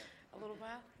for a little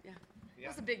while. Yeah. It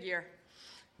was a big year.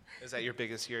 Is that your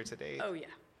biggest year to date? Oh yeah,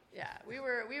 yeah. We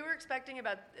were expecting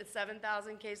about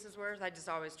 7,000 cases worth. I just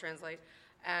always translate,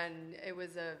 and it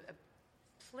was a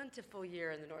plentiful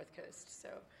year in the North Coast. So,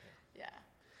 yeah.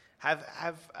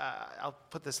 I'll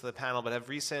put this to the panel, but have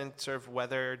recent sort of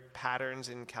weather patterns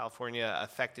in California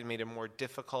made it more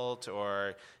difficult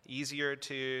or easier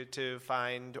to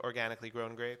find organically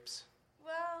grown grapes?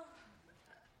 Well,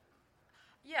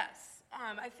 yes.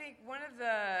 I think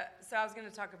so I was going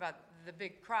to talk about the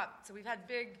big crop. So we've had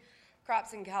big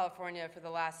crops in California for the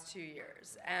last 2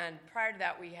 years. And prior to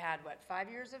that, we had, 5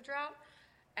 years of drought?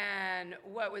 And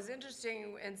what was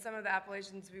interesting in some of the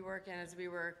appellations we work in as we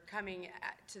were coming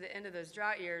to the end of those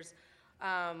drought years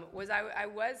was I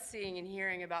was seeing and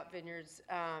hearing about vineyards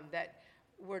that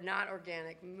were not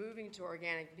organic, moving to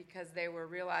organic because they were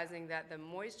realizing that the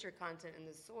moisture content in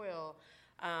the soil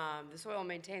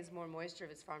maintains more moisture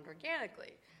if it's farmed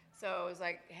organically. So it was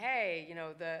like, hey,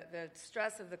 the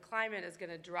stress of the climate is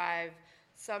going to drive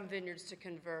some vineyards to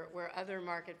convert where other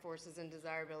market forces and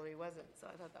desirability wasn't. So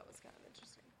I thought that was kind of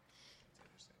interesting.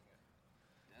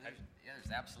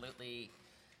 There's absolutely,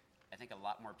 I think, a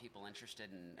lot more people interested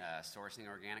in sourcing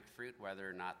organic fruit, whether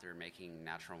or not they're making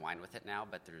natural wine with it now,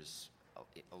 but there's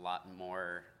a lot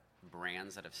more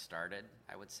brands that have started,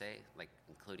 I would say,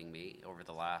 including me, over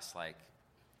the last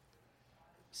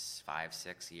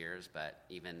 5-6 years. But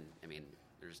even,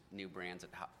 there's new brands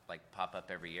that pop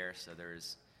up every year, so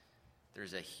there's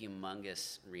a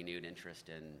humongous renewed interest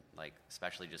in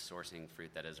especially just sourcing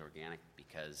fruit that is organic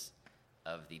because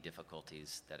of the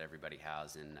difficulties that everybody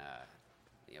has in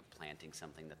planting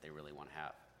something that they really want to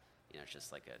have. It's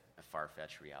just like a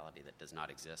far-fetched reality that does not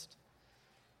exist.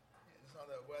 It's on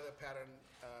the weather pattern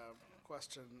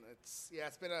question. It's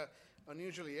been an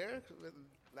unusual year.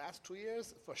 Last 2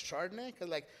 years for Chardonnay,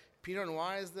 because Pinot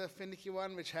Noir is the finicky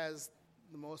one, which has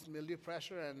the most mildew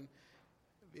pressure, and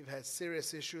we've had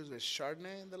serious issues with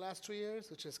Chardonnay in the last 2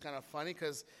 years, which is kind of funny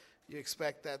because you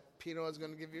expect that Pinot is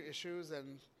going to give you issues,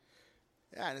 and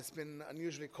it's been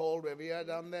unusually cold where we are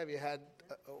down there. We had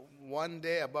one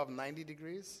day above 90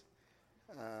 degrees.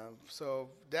 So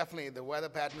definitely the weather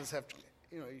patterns have,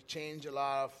 you change a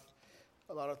lot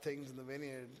of things in the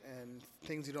vineyard and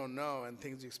things you don't know and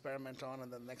things you experiment on,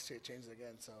 and then next year it changes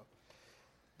again. So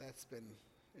that's been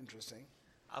interesting.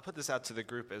 I'll put this out to the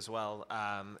group as well,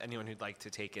 anyone who'd like to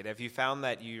take it. Have you found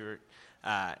that you're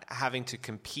having to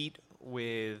compete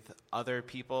with other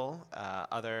people,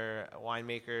 other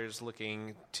winemakers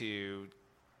looking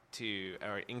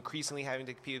or increasingly having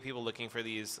to compete with people looking for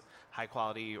these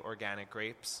high-quality organic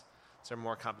grapes? Is there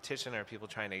more competition, or are people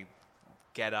trying to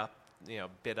bid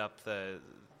up the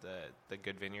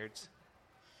good vineyards?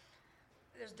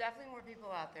 There's definitely more people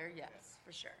out there, yes,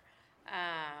 for sure.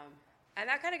 And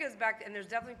that kind of goes back, and there's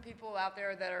definitely people out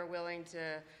there that are willing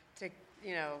to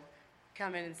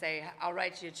come in and say, I'll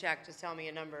write you a check to tell me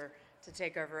a number to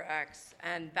take over X.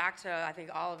 And back to, I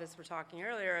think all of us were talking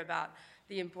earlier about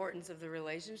the importance of the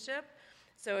relationship.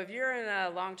 So if you're in a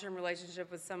long-term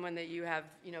relationship with someone that you have,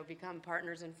 become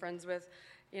partners and friends with,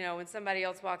 when somebody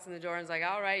else walks in the door and is like,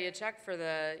 all right, you check for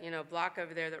the, block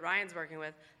over there that Ryan's working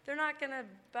with, they're not going to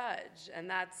budge. And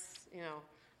that's,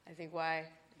 I think why,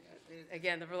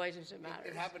 again, the relationship matters.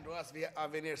 It happened to us. Our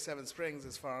vineyard Seven Springs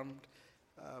is farmed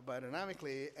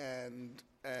biodynamically, and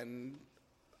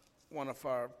one of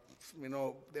our,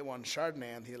 they want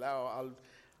Chardonnay, and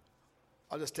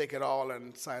I'll just take it all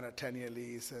and sign a 10-year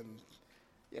lease, and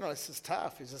it's just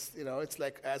tough. It's just it's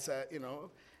like as a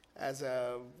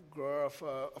grower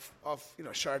of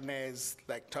Chardonnay is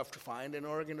like tough to find in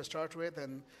Oregon to start with,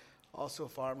 and also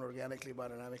farmed organically,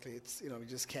 biodynamically. It's we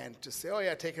just can't just say, oh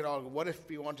yeah, take it all. What if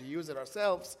we want to use it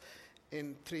ourselves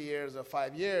in 3 years or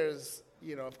 5 years?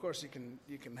 Of course you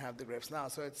can have the grapes now.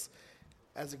 So it's,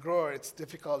 as a grower, it's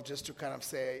difficult just to kind of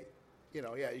say,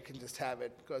 yeah, you can just have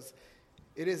it, because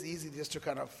it is easy just to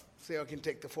kind of say, oh, I can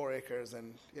take the 4 acres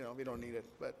and we don't need it.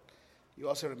 But you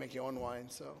also have to make your own wine.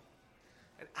 So.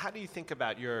 And how do you think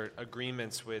about your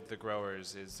agreements with the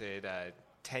growers? Is it a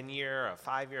 10-year, a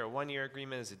 5-year, a 1-year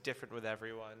agreement? Is it different with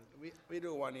everyone? We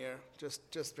do 1 year,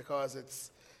 just because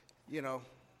it's,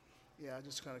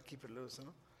 just kind of keep it loose,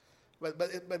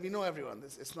 But we know everyone.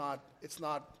 It's not.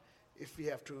 If we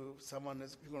have to, if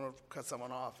we're going to cut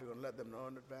someone off, we're going to let them know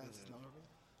in advance. Mm-hmm. It's not a problem.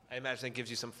 I imagine it gives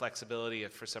you some flexibility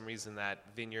if for some reason that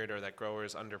vineyard or that grower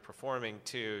is underperforming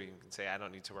too. You can say, I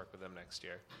don't need to work with them next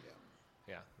year.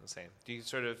 Yeah, the same. Do you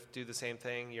sort of do the same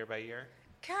thing year by year?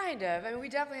 Kind of. I mean, we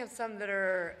definitely have some that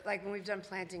are, like when we've done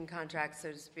planting contracts,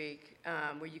 so to speak,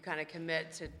 where you kind of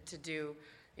commit to do,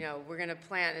 we're going to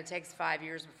plant, and it takes 5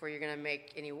 years before you're going to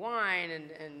make any wine,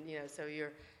 and so you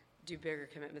do bigger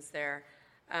commitments there.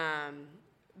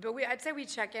 But I'd say we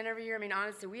check in every year. I mean,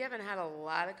 honestly, we haven't had a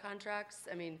lot of contracts.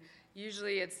 I mean,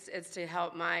 usually it's to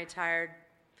help my tired,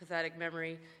 pathetic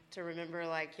memory to remember,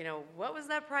 like, what was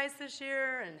that price this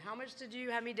year, and how much did you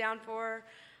have me down for,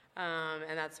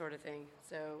 and that sort of thing.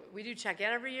 So we do check in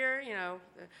every year,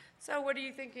 So what are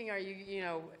you thinking? Are you,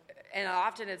 and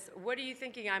often it's, what are you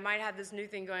thinking? I might have this new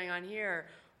thing going on here.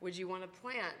 Would you want to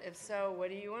plant? If so, what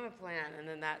do you want to plant? And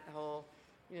then that whole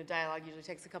dialogue usually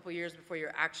takes a couple years before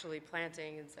you're actually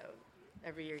planting, and so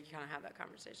every year you kind of have that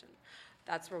conversation.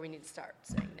 That's where we need to start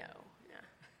saying no. Yeah.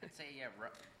 I'd say,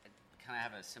 kind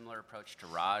of have a similar approach to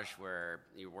Raj, where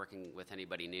you're working with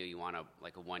anybody new, you want a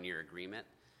 1-year agreement,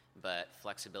 but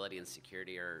flexibility and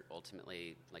security are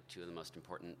ultimately like 2 of the most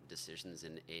important decisions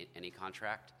in any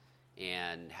contract,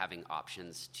 and having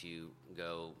options to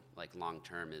go like long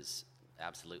term is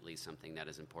absolutely something that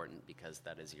is important, because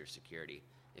that is your security.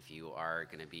 If you are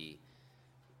going to be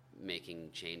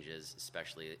making changes,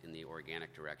 especially in the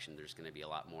organic direction, there's going to be a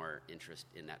lot more interest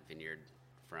in that vineyard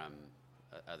from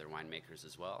other winemakers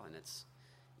as well, and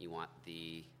you want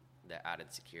the added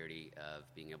security of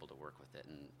being able to work with it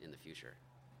in the future.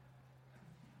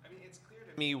 I mean, it's clear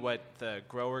to me what the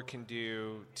grower can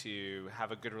do to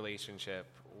have a good relationship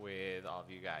with all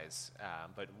of you guys.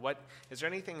 But is there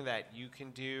anything that you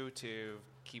can do to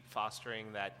keep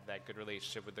fostering that good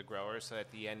relationship with the grower, so at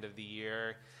the end of the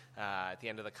year, at the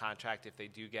end of the contract, if they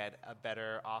do get a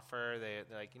better offer, they're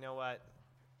like, you know what,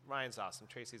 Ryan's awesome,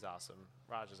 Tracy's awesome,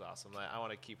 Raj is awesome, I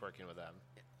want to keep working with them?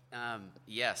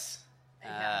 Yes.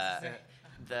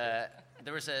 There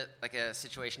was a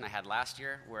situation I had last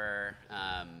year where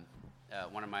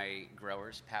one of my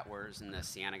growers, Pat Wers in the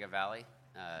Cienega Valley,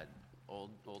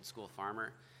 old school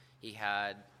farmer, he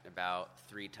had about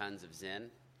 3 tons of Zin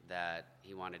that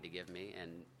he wanted to give me,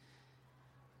 and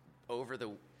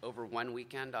over one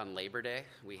weekend on Labor Day,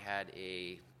 we had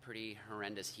a pretty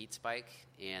horrendous heat spike,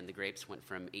 and the grapes went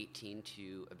from 18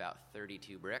 to about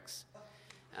 32 bricks.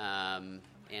 And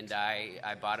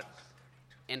I bought it,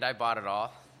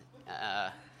 all.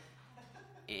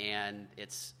 And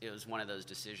it was one of those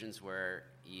decisions where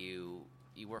you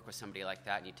work with somebody like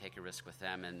that, and you take a risk with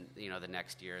them, and the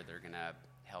next year they're gonna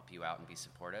help you out and be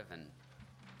supportive, and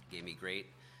gave me great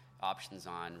options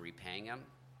on repaying them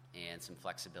and some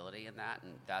flexibility in that.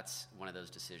 And that's one of those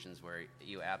decisions where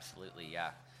you absolutely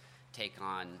take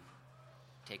on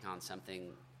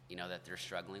something that they're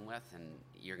struggling with, and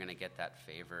you're going to get that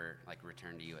favor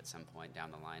returned to you at some point down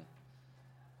the line.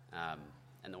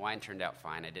 And the wine turned out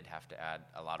fine. I did have to add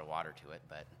a lot of water to it,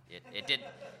 but it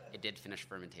did finish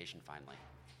fermentation finally.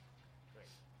 Great.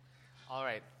 All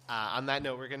right. On that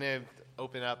note, we're going to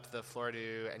open up the floor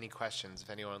to any questions. If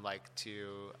anyone would like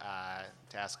to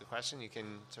ask a question, you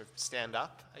can sort of stand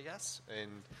up, I guess,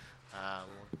 and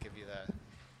we'll give you the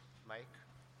mic.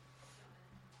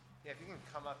 Yeah, if you can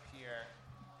come up here.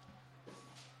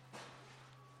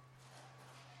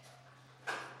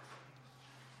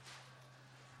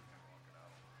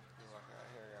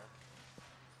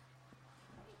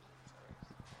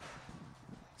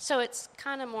 So it's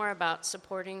kind of more about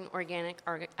supporting organic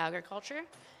agriculture,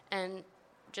 and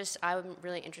just I'm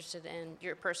really interested in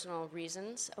your personal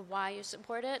reasons of why you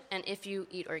support it and if you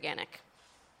eat organic.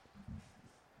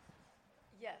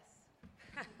 Yes.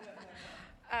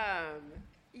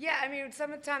 Yeah, I mean,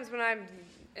 sometimes when I'm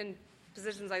in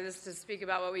positions like this to speak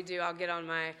about what we do, I'll get on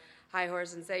my high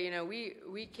horse and say,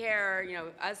 we care,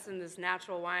 us in this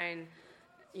natural wine,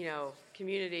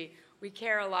 community, we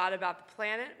care a lot about the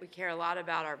planet, we care a lot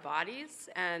about our bodies,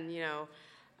 and,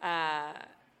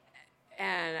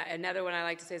 and another one I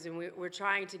like to say is we're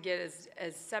trying to get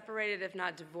as separated, if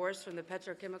not divorced, from the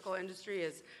petrochemical industry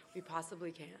as we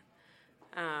possibly can.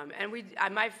 And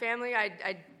my family,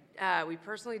 we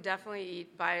personally definitely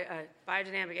eat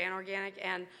biodynamic and organic,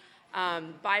 and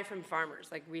buy from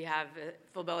farmers. Like we have a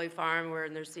Full Belly Farm, we're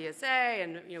in their CSA,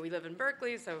 and we live in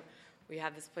Berkeley, so we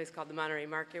have this place called the Monterey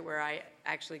Market where I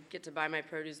actually get to buy my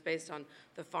produce based on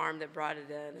the farm that brought it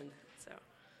in, and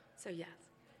so yes.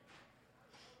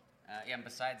 And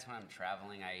besides when I'm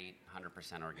traveling, I eat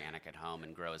 100% organic at home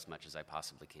and grow as much as I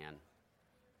possibly can.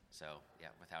 So, yeah,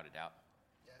 without a doubt.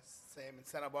 Yes, same. In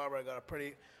Santa Barbara, got a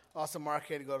pretty awesome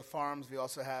market. You go to farms. We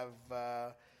also have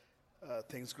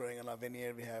things growing in our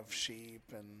vineyard. We have sheep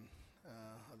and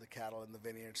other cattle in the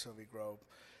vineyard, so we grow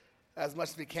as much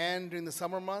as we can during the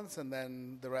summer months, and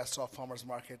then the rest off farmers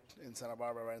market in Santa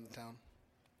Barbara, right in the town.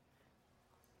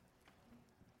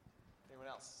 Anyone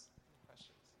else?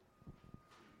 Questions?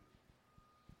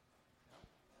 No?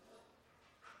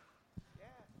 Yeah.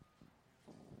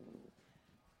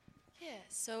 Yeah,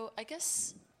 so I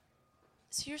guess,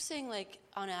 so you're saying like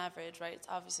on average, right, it's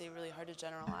obviously really hard to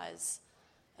generalize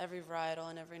every varietal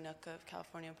and every nook of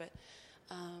California, but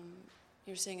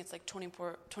you're saying it's like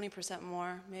 20%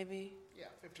 more, maybe? Yeah,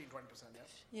 15, 20%,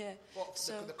 yes. Yeah. Well,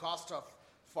 so, the cost of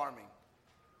farming.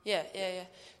 Yeah.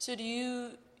 So do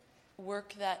you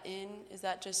work that in? Is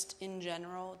that just in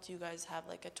general? Do you guys have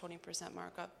like a 20%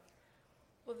 markup?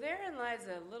 Well, therein lies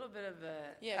a little bit of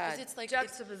a 'cause it's like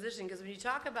juxtaposition, because when you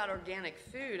talk about organic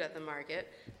food at the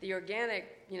market, the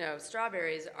organic,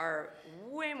 strawberries are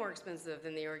way more expensive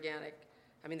than the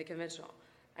conventional.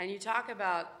 And you talk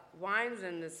about wines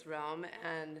in this realm,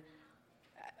 and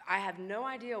I have no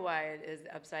idea why it is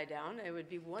upside down. It would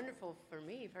be wonderful for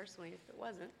me personally if it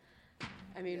wasn't.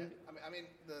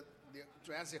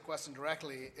 To answer your question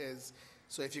directly is,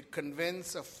 so if you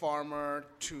convince a farmer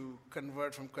to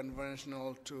convert from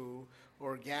conventional to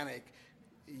organic,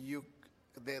 one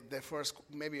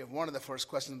of the first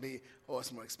questions would be, oh,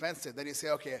 it's more expensive. Then you say,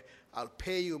 okay, I'll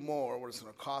pay you more, what it's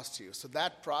going to cost you. So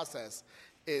that process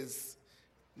is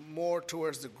more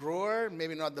towards the grower,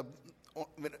 maybe not the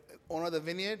owner of the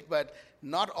vineyard, but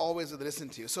not always would listen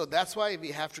to you. So that's why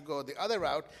we have to go the other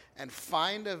route and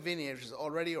find a vineyard which is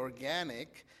already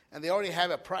organic, and they already have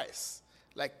a price.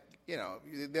 Like, they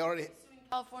already... So in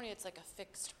California, it's like a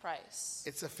fixed price.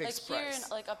 It's a fixed price. price. Here,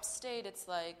 like upstate, it's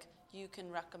like you can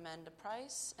recommend a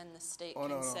price, and the state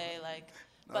say like...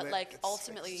 No, but like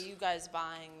ultimately, fixed. you guys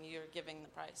buying, you're giving the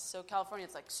price. So California,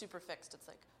 it's like super fixed. It's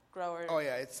like grower. Oh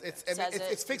yeah, it's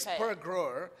fixed per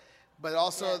grower, but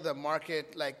also the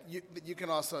market. Like you can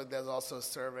also, there's also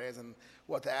surveys and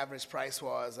what the average price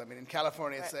was. I mean, in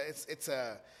California, it's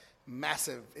a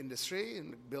massive industry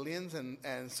in billions,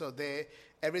 and so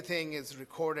everything is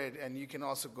recorded, and you can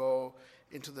also go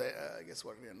into the I guess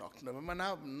what we're in November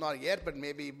now, not yet, but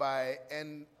maybe by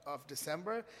end of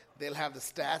December they'll have the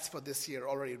stats for this year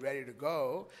already ready to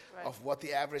go of what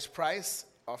the average price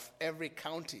of every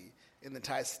county in the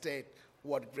entire state,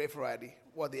 what grape variety,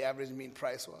 what the average mean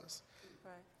price was.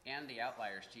 Right. And the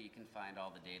outliers too. You can find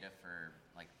all the data for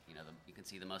you can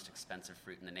see the most expensive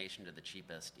fruit in the nation to the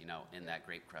cheapest, in that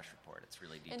Grape Crush report. It's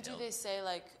really detailed. And do they say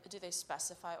do they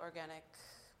specify organic,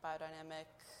 biodynamic?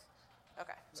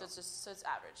 Okay, so it's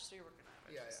average. So you're working on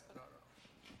averages. Yeah. No.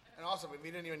 And also,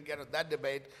 we didn't even get at that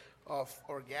debate of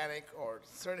organic or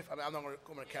certified. I'm not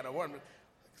going to count a word, but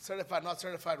certified, not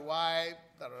certified, why,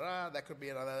 that could be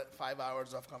another 5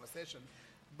 hours of conversation.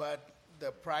 But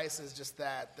the price is just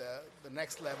that. The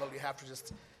next level, you have to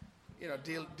just,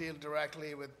 deal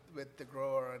directly with the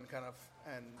grower and kind of,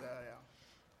 yeah.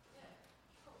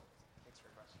 Thanks for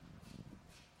your question.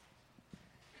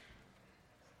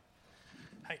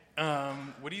 Hi.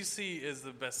 What do you see is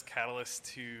the best catalyst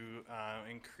to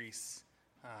increase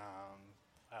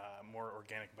more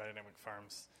organic biodynamic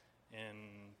farms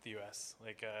in the U.S.?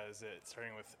 Like, is it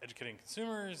starting with educating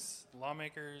consumers,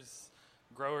 lawmakers,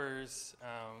 growers,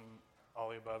 all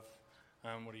the above?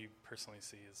 What do you personally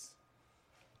see as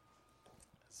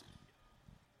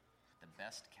the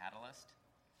best catalyst?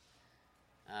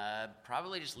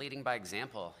 Probably just leading by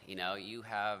example. You know, you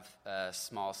have a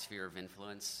small sphere of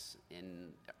influence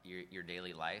in your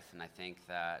daily life, and I think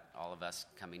that all of us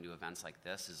coming to events like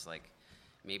this is like,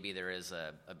 maybe there is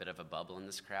a bit of a bubble in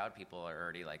this crowd. People are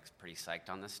already like pretty psyched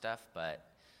on this stuff, but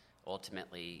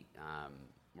ultimately,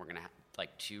 we're gonna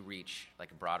to reach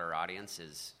like a broader audience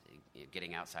is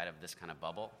getting outside of this kind of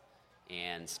bubble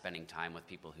and spending time with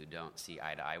people who don't see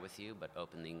eye to eye with you, but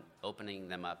opening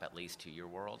them up at least to your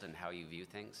world and how you view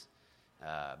things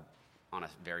on a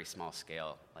very small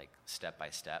scale, like step by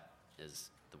step, is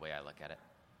the way I look at it.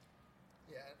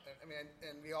 Yeah, I mean,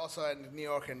 and we also in New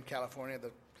York and California,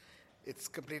 it's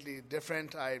completely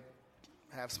different. I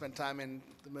have spent time in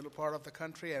the middle part of the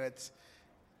country, and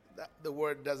the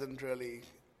word doesn't really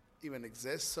even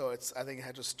exist. So I think it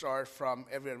had to start from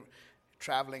everyone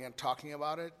traveling and talking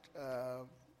about it.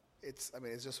 It's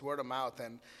just word of mouth,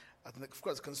 and I think, of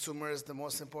course, consumer is the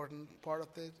most important part of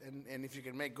it. And if you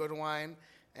can make good wine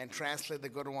and translate the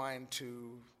good wine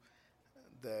to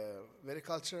the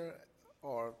viticulture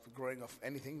or growing of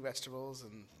anything, vegetables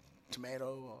and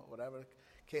tomato or whatever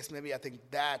case maybe, I think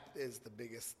that is the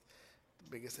biggest.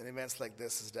 And events like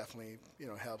this is definitely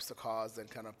helps the cause and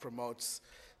kind of promotes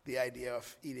the idea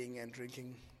of eating and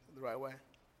drinking the right way.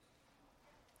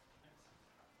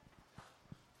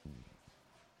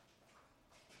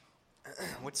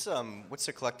 What's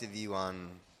the collective view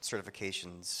on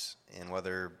certifications and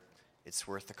whether it's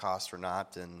worth the cost or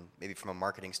not, and maybe from a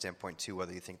marketing standpoint too,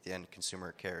 whether you think the end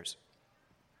consumer cares?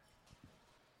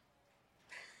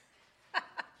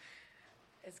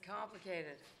 It's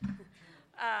complicated.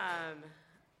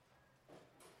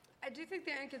 I do think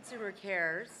the end consumer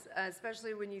cares,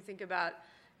 especially when you think about,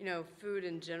 food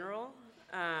in general.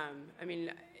 I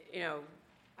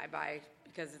buy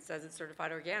because it says it's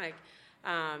certified organic,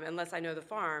 unless I know the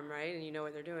farm, right, and you know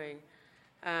what they're doing.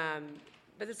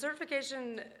 But the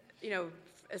certification,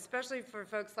 especially for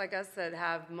folks like us that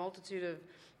have multitude of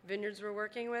vineyards we're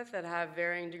working with that have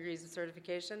varying degrees of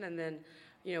certification, and then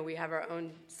we have our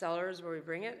own cellars where we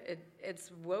bring it. It's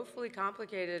woefully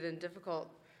complicated and difficult,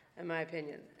 in my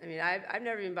opinion. I mean, I've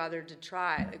never even bothered to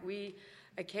try. Like, we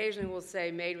occasionally will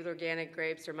say made with organic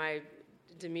grapes, or my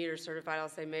Demeter certified, I'll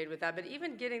say made with that. But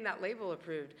even getting that label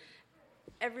approved,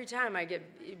 every time I get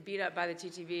beat up by the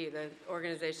TTV, the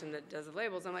organization that does the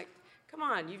labels, I'm like, come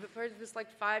on, you've approved this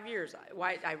like 5 years.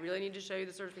 Why? I really need to show you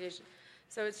the certification.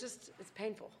 So it's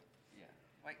painful. Yeah.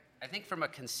 Like, I think from a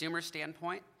consumer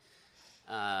standpoint,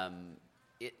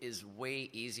 it is way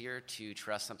easier to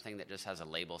trust something that just has a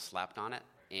label slapped on it,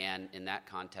 and in that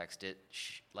context, it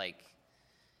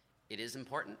is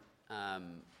important.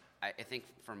 I think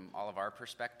from all of our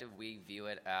perspective, we view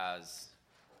it as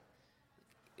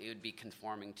it would be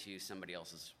conforming to somebody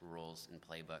else's rules and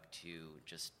playbook to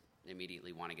just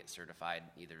immediately want to get certified,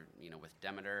 either with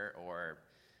Demeter or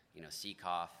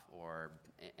CCOF or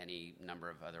any number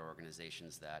of other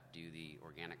organizations that do the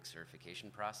organic certification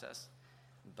process.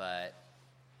 But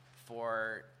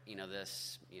for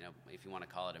this, if you want to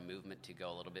call it a movement to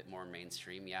go a little bit more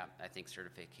mainstream, yeah, I think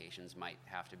certifications might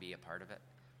have to be a part of it,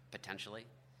 potentially,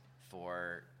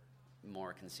 for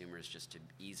more consumers just to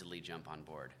easily jump on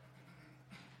board.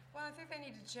 Well, I think they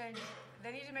need to change.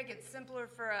 They need to make it simpler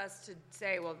for us to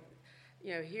say, well,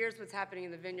 here's what's happening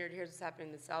in the vineyard, here's what's happening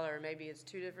in the cellar. Maybe it's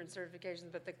two different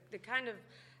certifications, but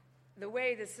the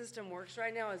way the system works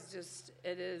right now is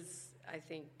I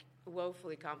think,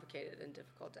 woefully complicated and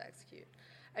difficult to execute.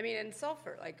 I mean, and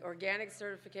sulfur, like organic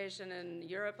certification in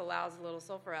Europe allows a little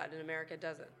sulfur out, in America it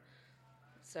doesn't.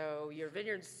 So your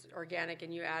vineyard's organic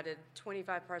and you added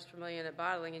 25 parts per million at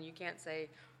bottling, and you can't say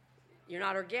you're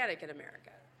not organic in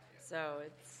America. So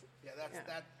it's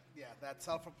that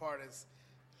sulfur part is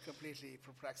completely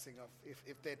perplexing.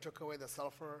 If they took away the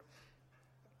sulfur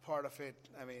part of it,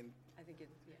 I think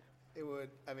it would.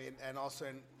 And also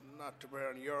not to bear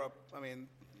on Europe.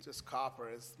 Just copper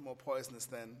is more poisonous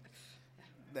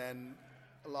than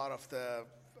a lot of the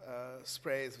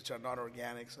sprays which are not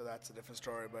organic. So that's a different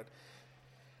story.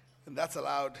 And that's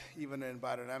allowed even in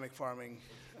biodynamic farming,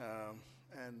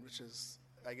 and which is,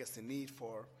 I guess, the need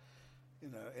for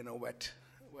in a wet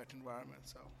environment.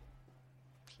 So.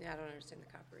 Yeah, I don't understand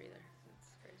the copper either.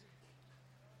 That's crazy.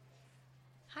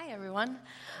 Hi, everyone.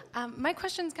 My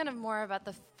question is kind of more about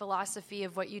the philosophy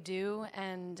of what you do,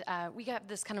 and we have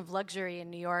this kind of luxury in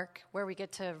New York where we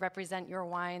get to represent your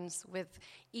wines with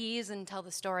ease and tell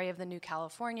the story of the new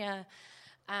California,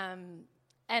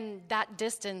 and that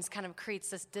distance kind of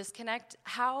creates this disconnect.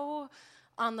 How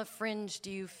on the fringe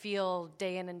do you feel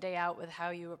day in and day out with how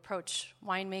you approach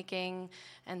winemaking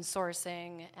and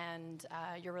sourcing and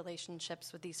your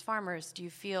relationships with these farmers? Do you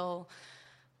feel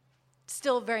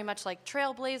still very much like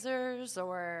trailblazers,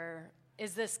 or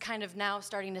is this kind of now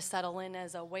starting to settle in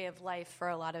as a way of life for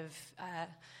a lot of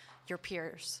your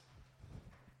peers?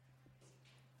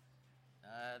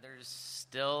 There's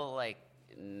still like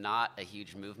not a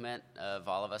huge movement of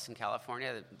all of us in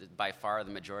California. By far,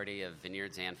 the majority of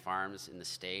vineyards and farms in the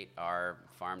state are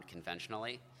farmed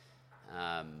conventionally.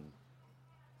 Can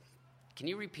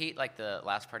you repeat like the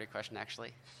last part of your question,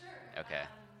 actually? Sure. Okay.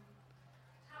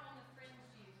 How on the fringe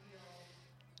do you feel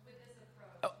with this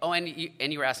approach? Oh, and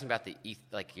you were asking about the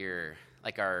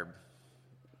our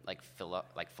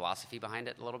philosophy behind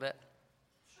it a little bit.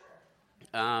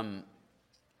 Sure.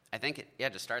 I think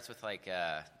it just starts with I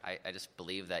just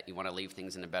believe that you want to leave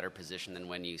things in a better position than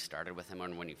when you started with them or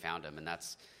when you found them, and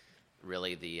that's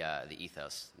really the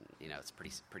ethos. It's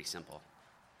pretty simple.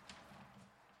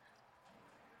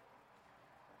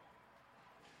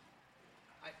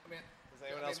 Does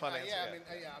anyone else want to answer?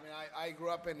 I grew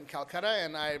up in Calcutta,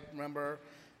 and I remember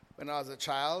when I was a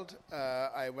child,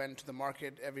 I went to the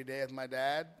market every day with my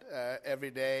dad.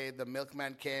 Every day, the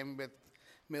milkman came with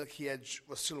milk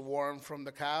was still warm from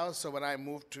the cows. So when I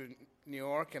moved to New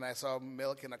York and I saw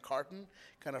milk in a carton,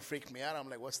 kind of freaked me out. I'm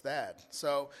like, what's that?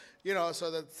 So,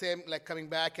 so the same, like coming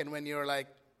back, and when you're like,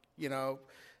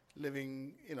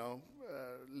 living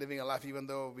a life, even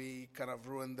though we kind of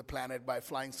ruined the planet by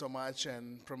flying so much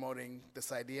and promoting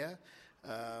this idea.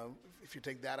 If you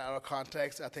take that out of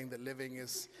context, I think that living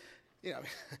is,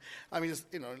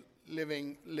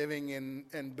 living in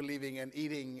and believing and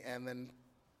eating and then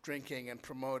drinking and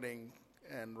promoting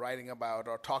and writing about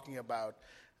or talking about.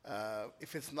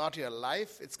 If it's not your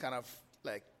life, it's kind of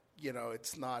like,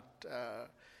 it's not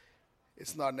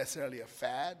necessarily a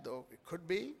fad, though it could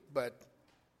be, but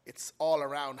it's all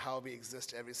around how we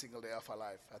exist every single day of our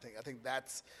life. I think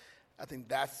that's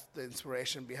the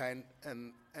inspiration behind,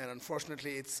 and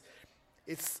unfortunately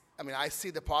I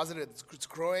see the positive. It's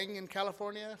growing in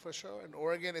California for sure. In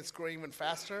Oregon, it's growing even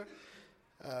faster.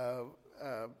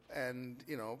 And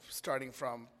starting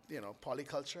from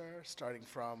polyculture,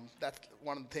 that's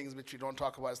one of the things which we don't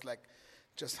talk about is like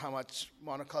just how much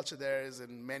monoculture there is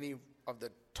in many of the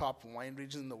top wine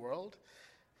regions in the world,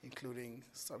 including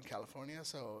Southern California.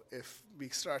 So if we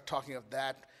start talking of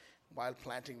that while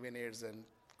planting vineyards and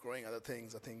growing other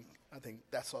things, I think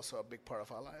that's also a big part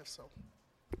of our lives. So,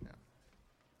 yeah.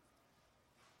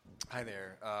 Hi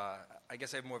there. I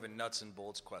guess I have more of a nuts and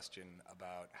bolts question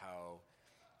about how,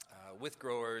 with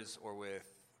growers or with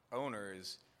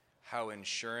owners, how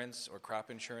insurance or crop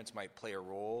insurance might play a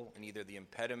role in either the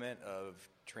impediment of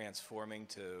transforming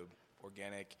to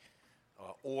organic,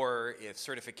 or if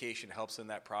certification helps in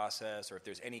that process, or if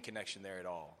there's any connection there at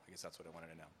all. I guess that's what I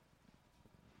wanted to know.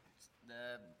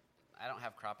 I don't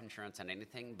have crop insurance on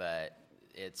anything, but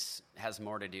it has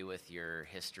more to do with your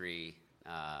history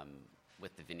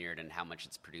with the vineyard and how much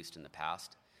it's produced in the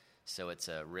past. So it's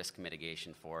a risk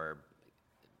mitigation for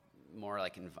more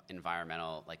like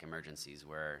environmental like emergencies,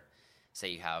 where say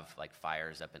you have like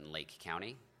fires up in Lake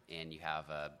County and you have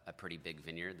a pretty big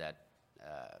vineyard that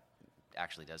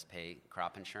actually does pay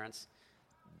crop insurance.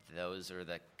 Those are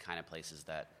the kind of places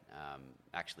that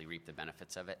actually reap the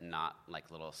benefits of it, not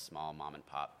like little small mom and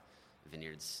pop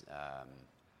vineyards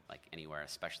like anywhere,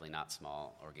 especially not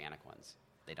small organic ones.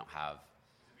 They don't have. Is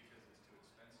it because it's too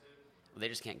expensive? Well, they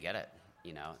just can't get it.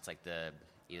 It's like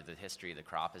either the history of the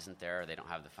crop isn't there, or they don't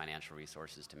have the financial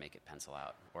resources to make it pencil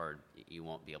out, or you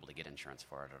won't be able to get insurance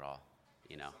for it at all.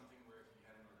 Something where if you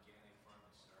had an organic farm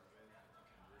to start with, the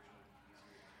conversion would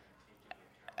be easier to kind of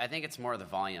take into account. I think it's more the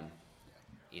volume,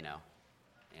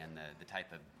 and the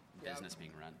type of business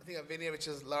being run. I think a vineyard which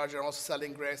is larger, also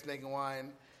selling grapes, making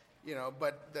wine,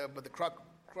 but the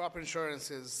crop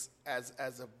insurance is as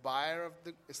a buyer of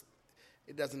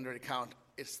it doesn't really count.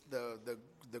 It's the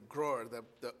grower,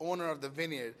 the owner of the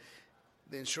vineyard.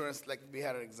 The insurance, like we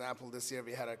had an example this year,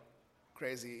 we had a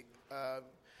crazy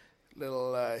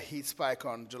little heat spike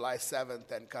on July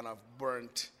 7th and kind of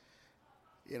burnt,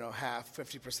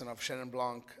 50% of Chenin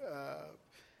Blanc,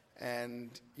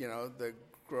 and the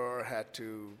grower had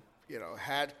to,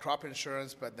 had crop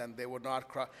insurance, but then they would not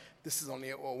this is only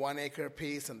a 1 acre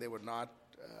piece, and they would not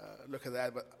look at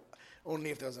that, but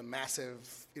only if there was a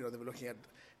massive, they were looking at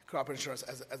crop insurance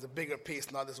as a bigger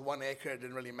piece, not this 1 acre. It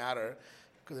didn't really matter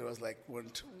because it was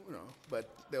but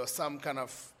there was some kind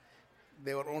of,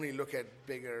 they would only look at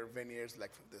bigger vineyards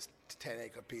like this 10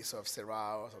 acre piece of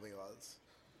Syrah or something else.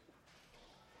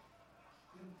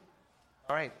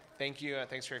 All right. Thank you.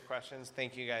 Thanks for your questions.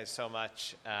 Thank you guys so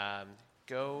much.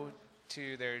 Go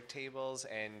to their tables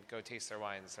and go taste their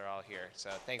wines. They're all here. So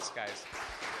thanks, guys.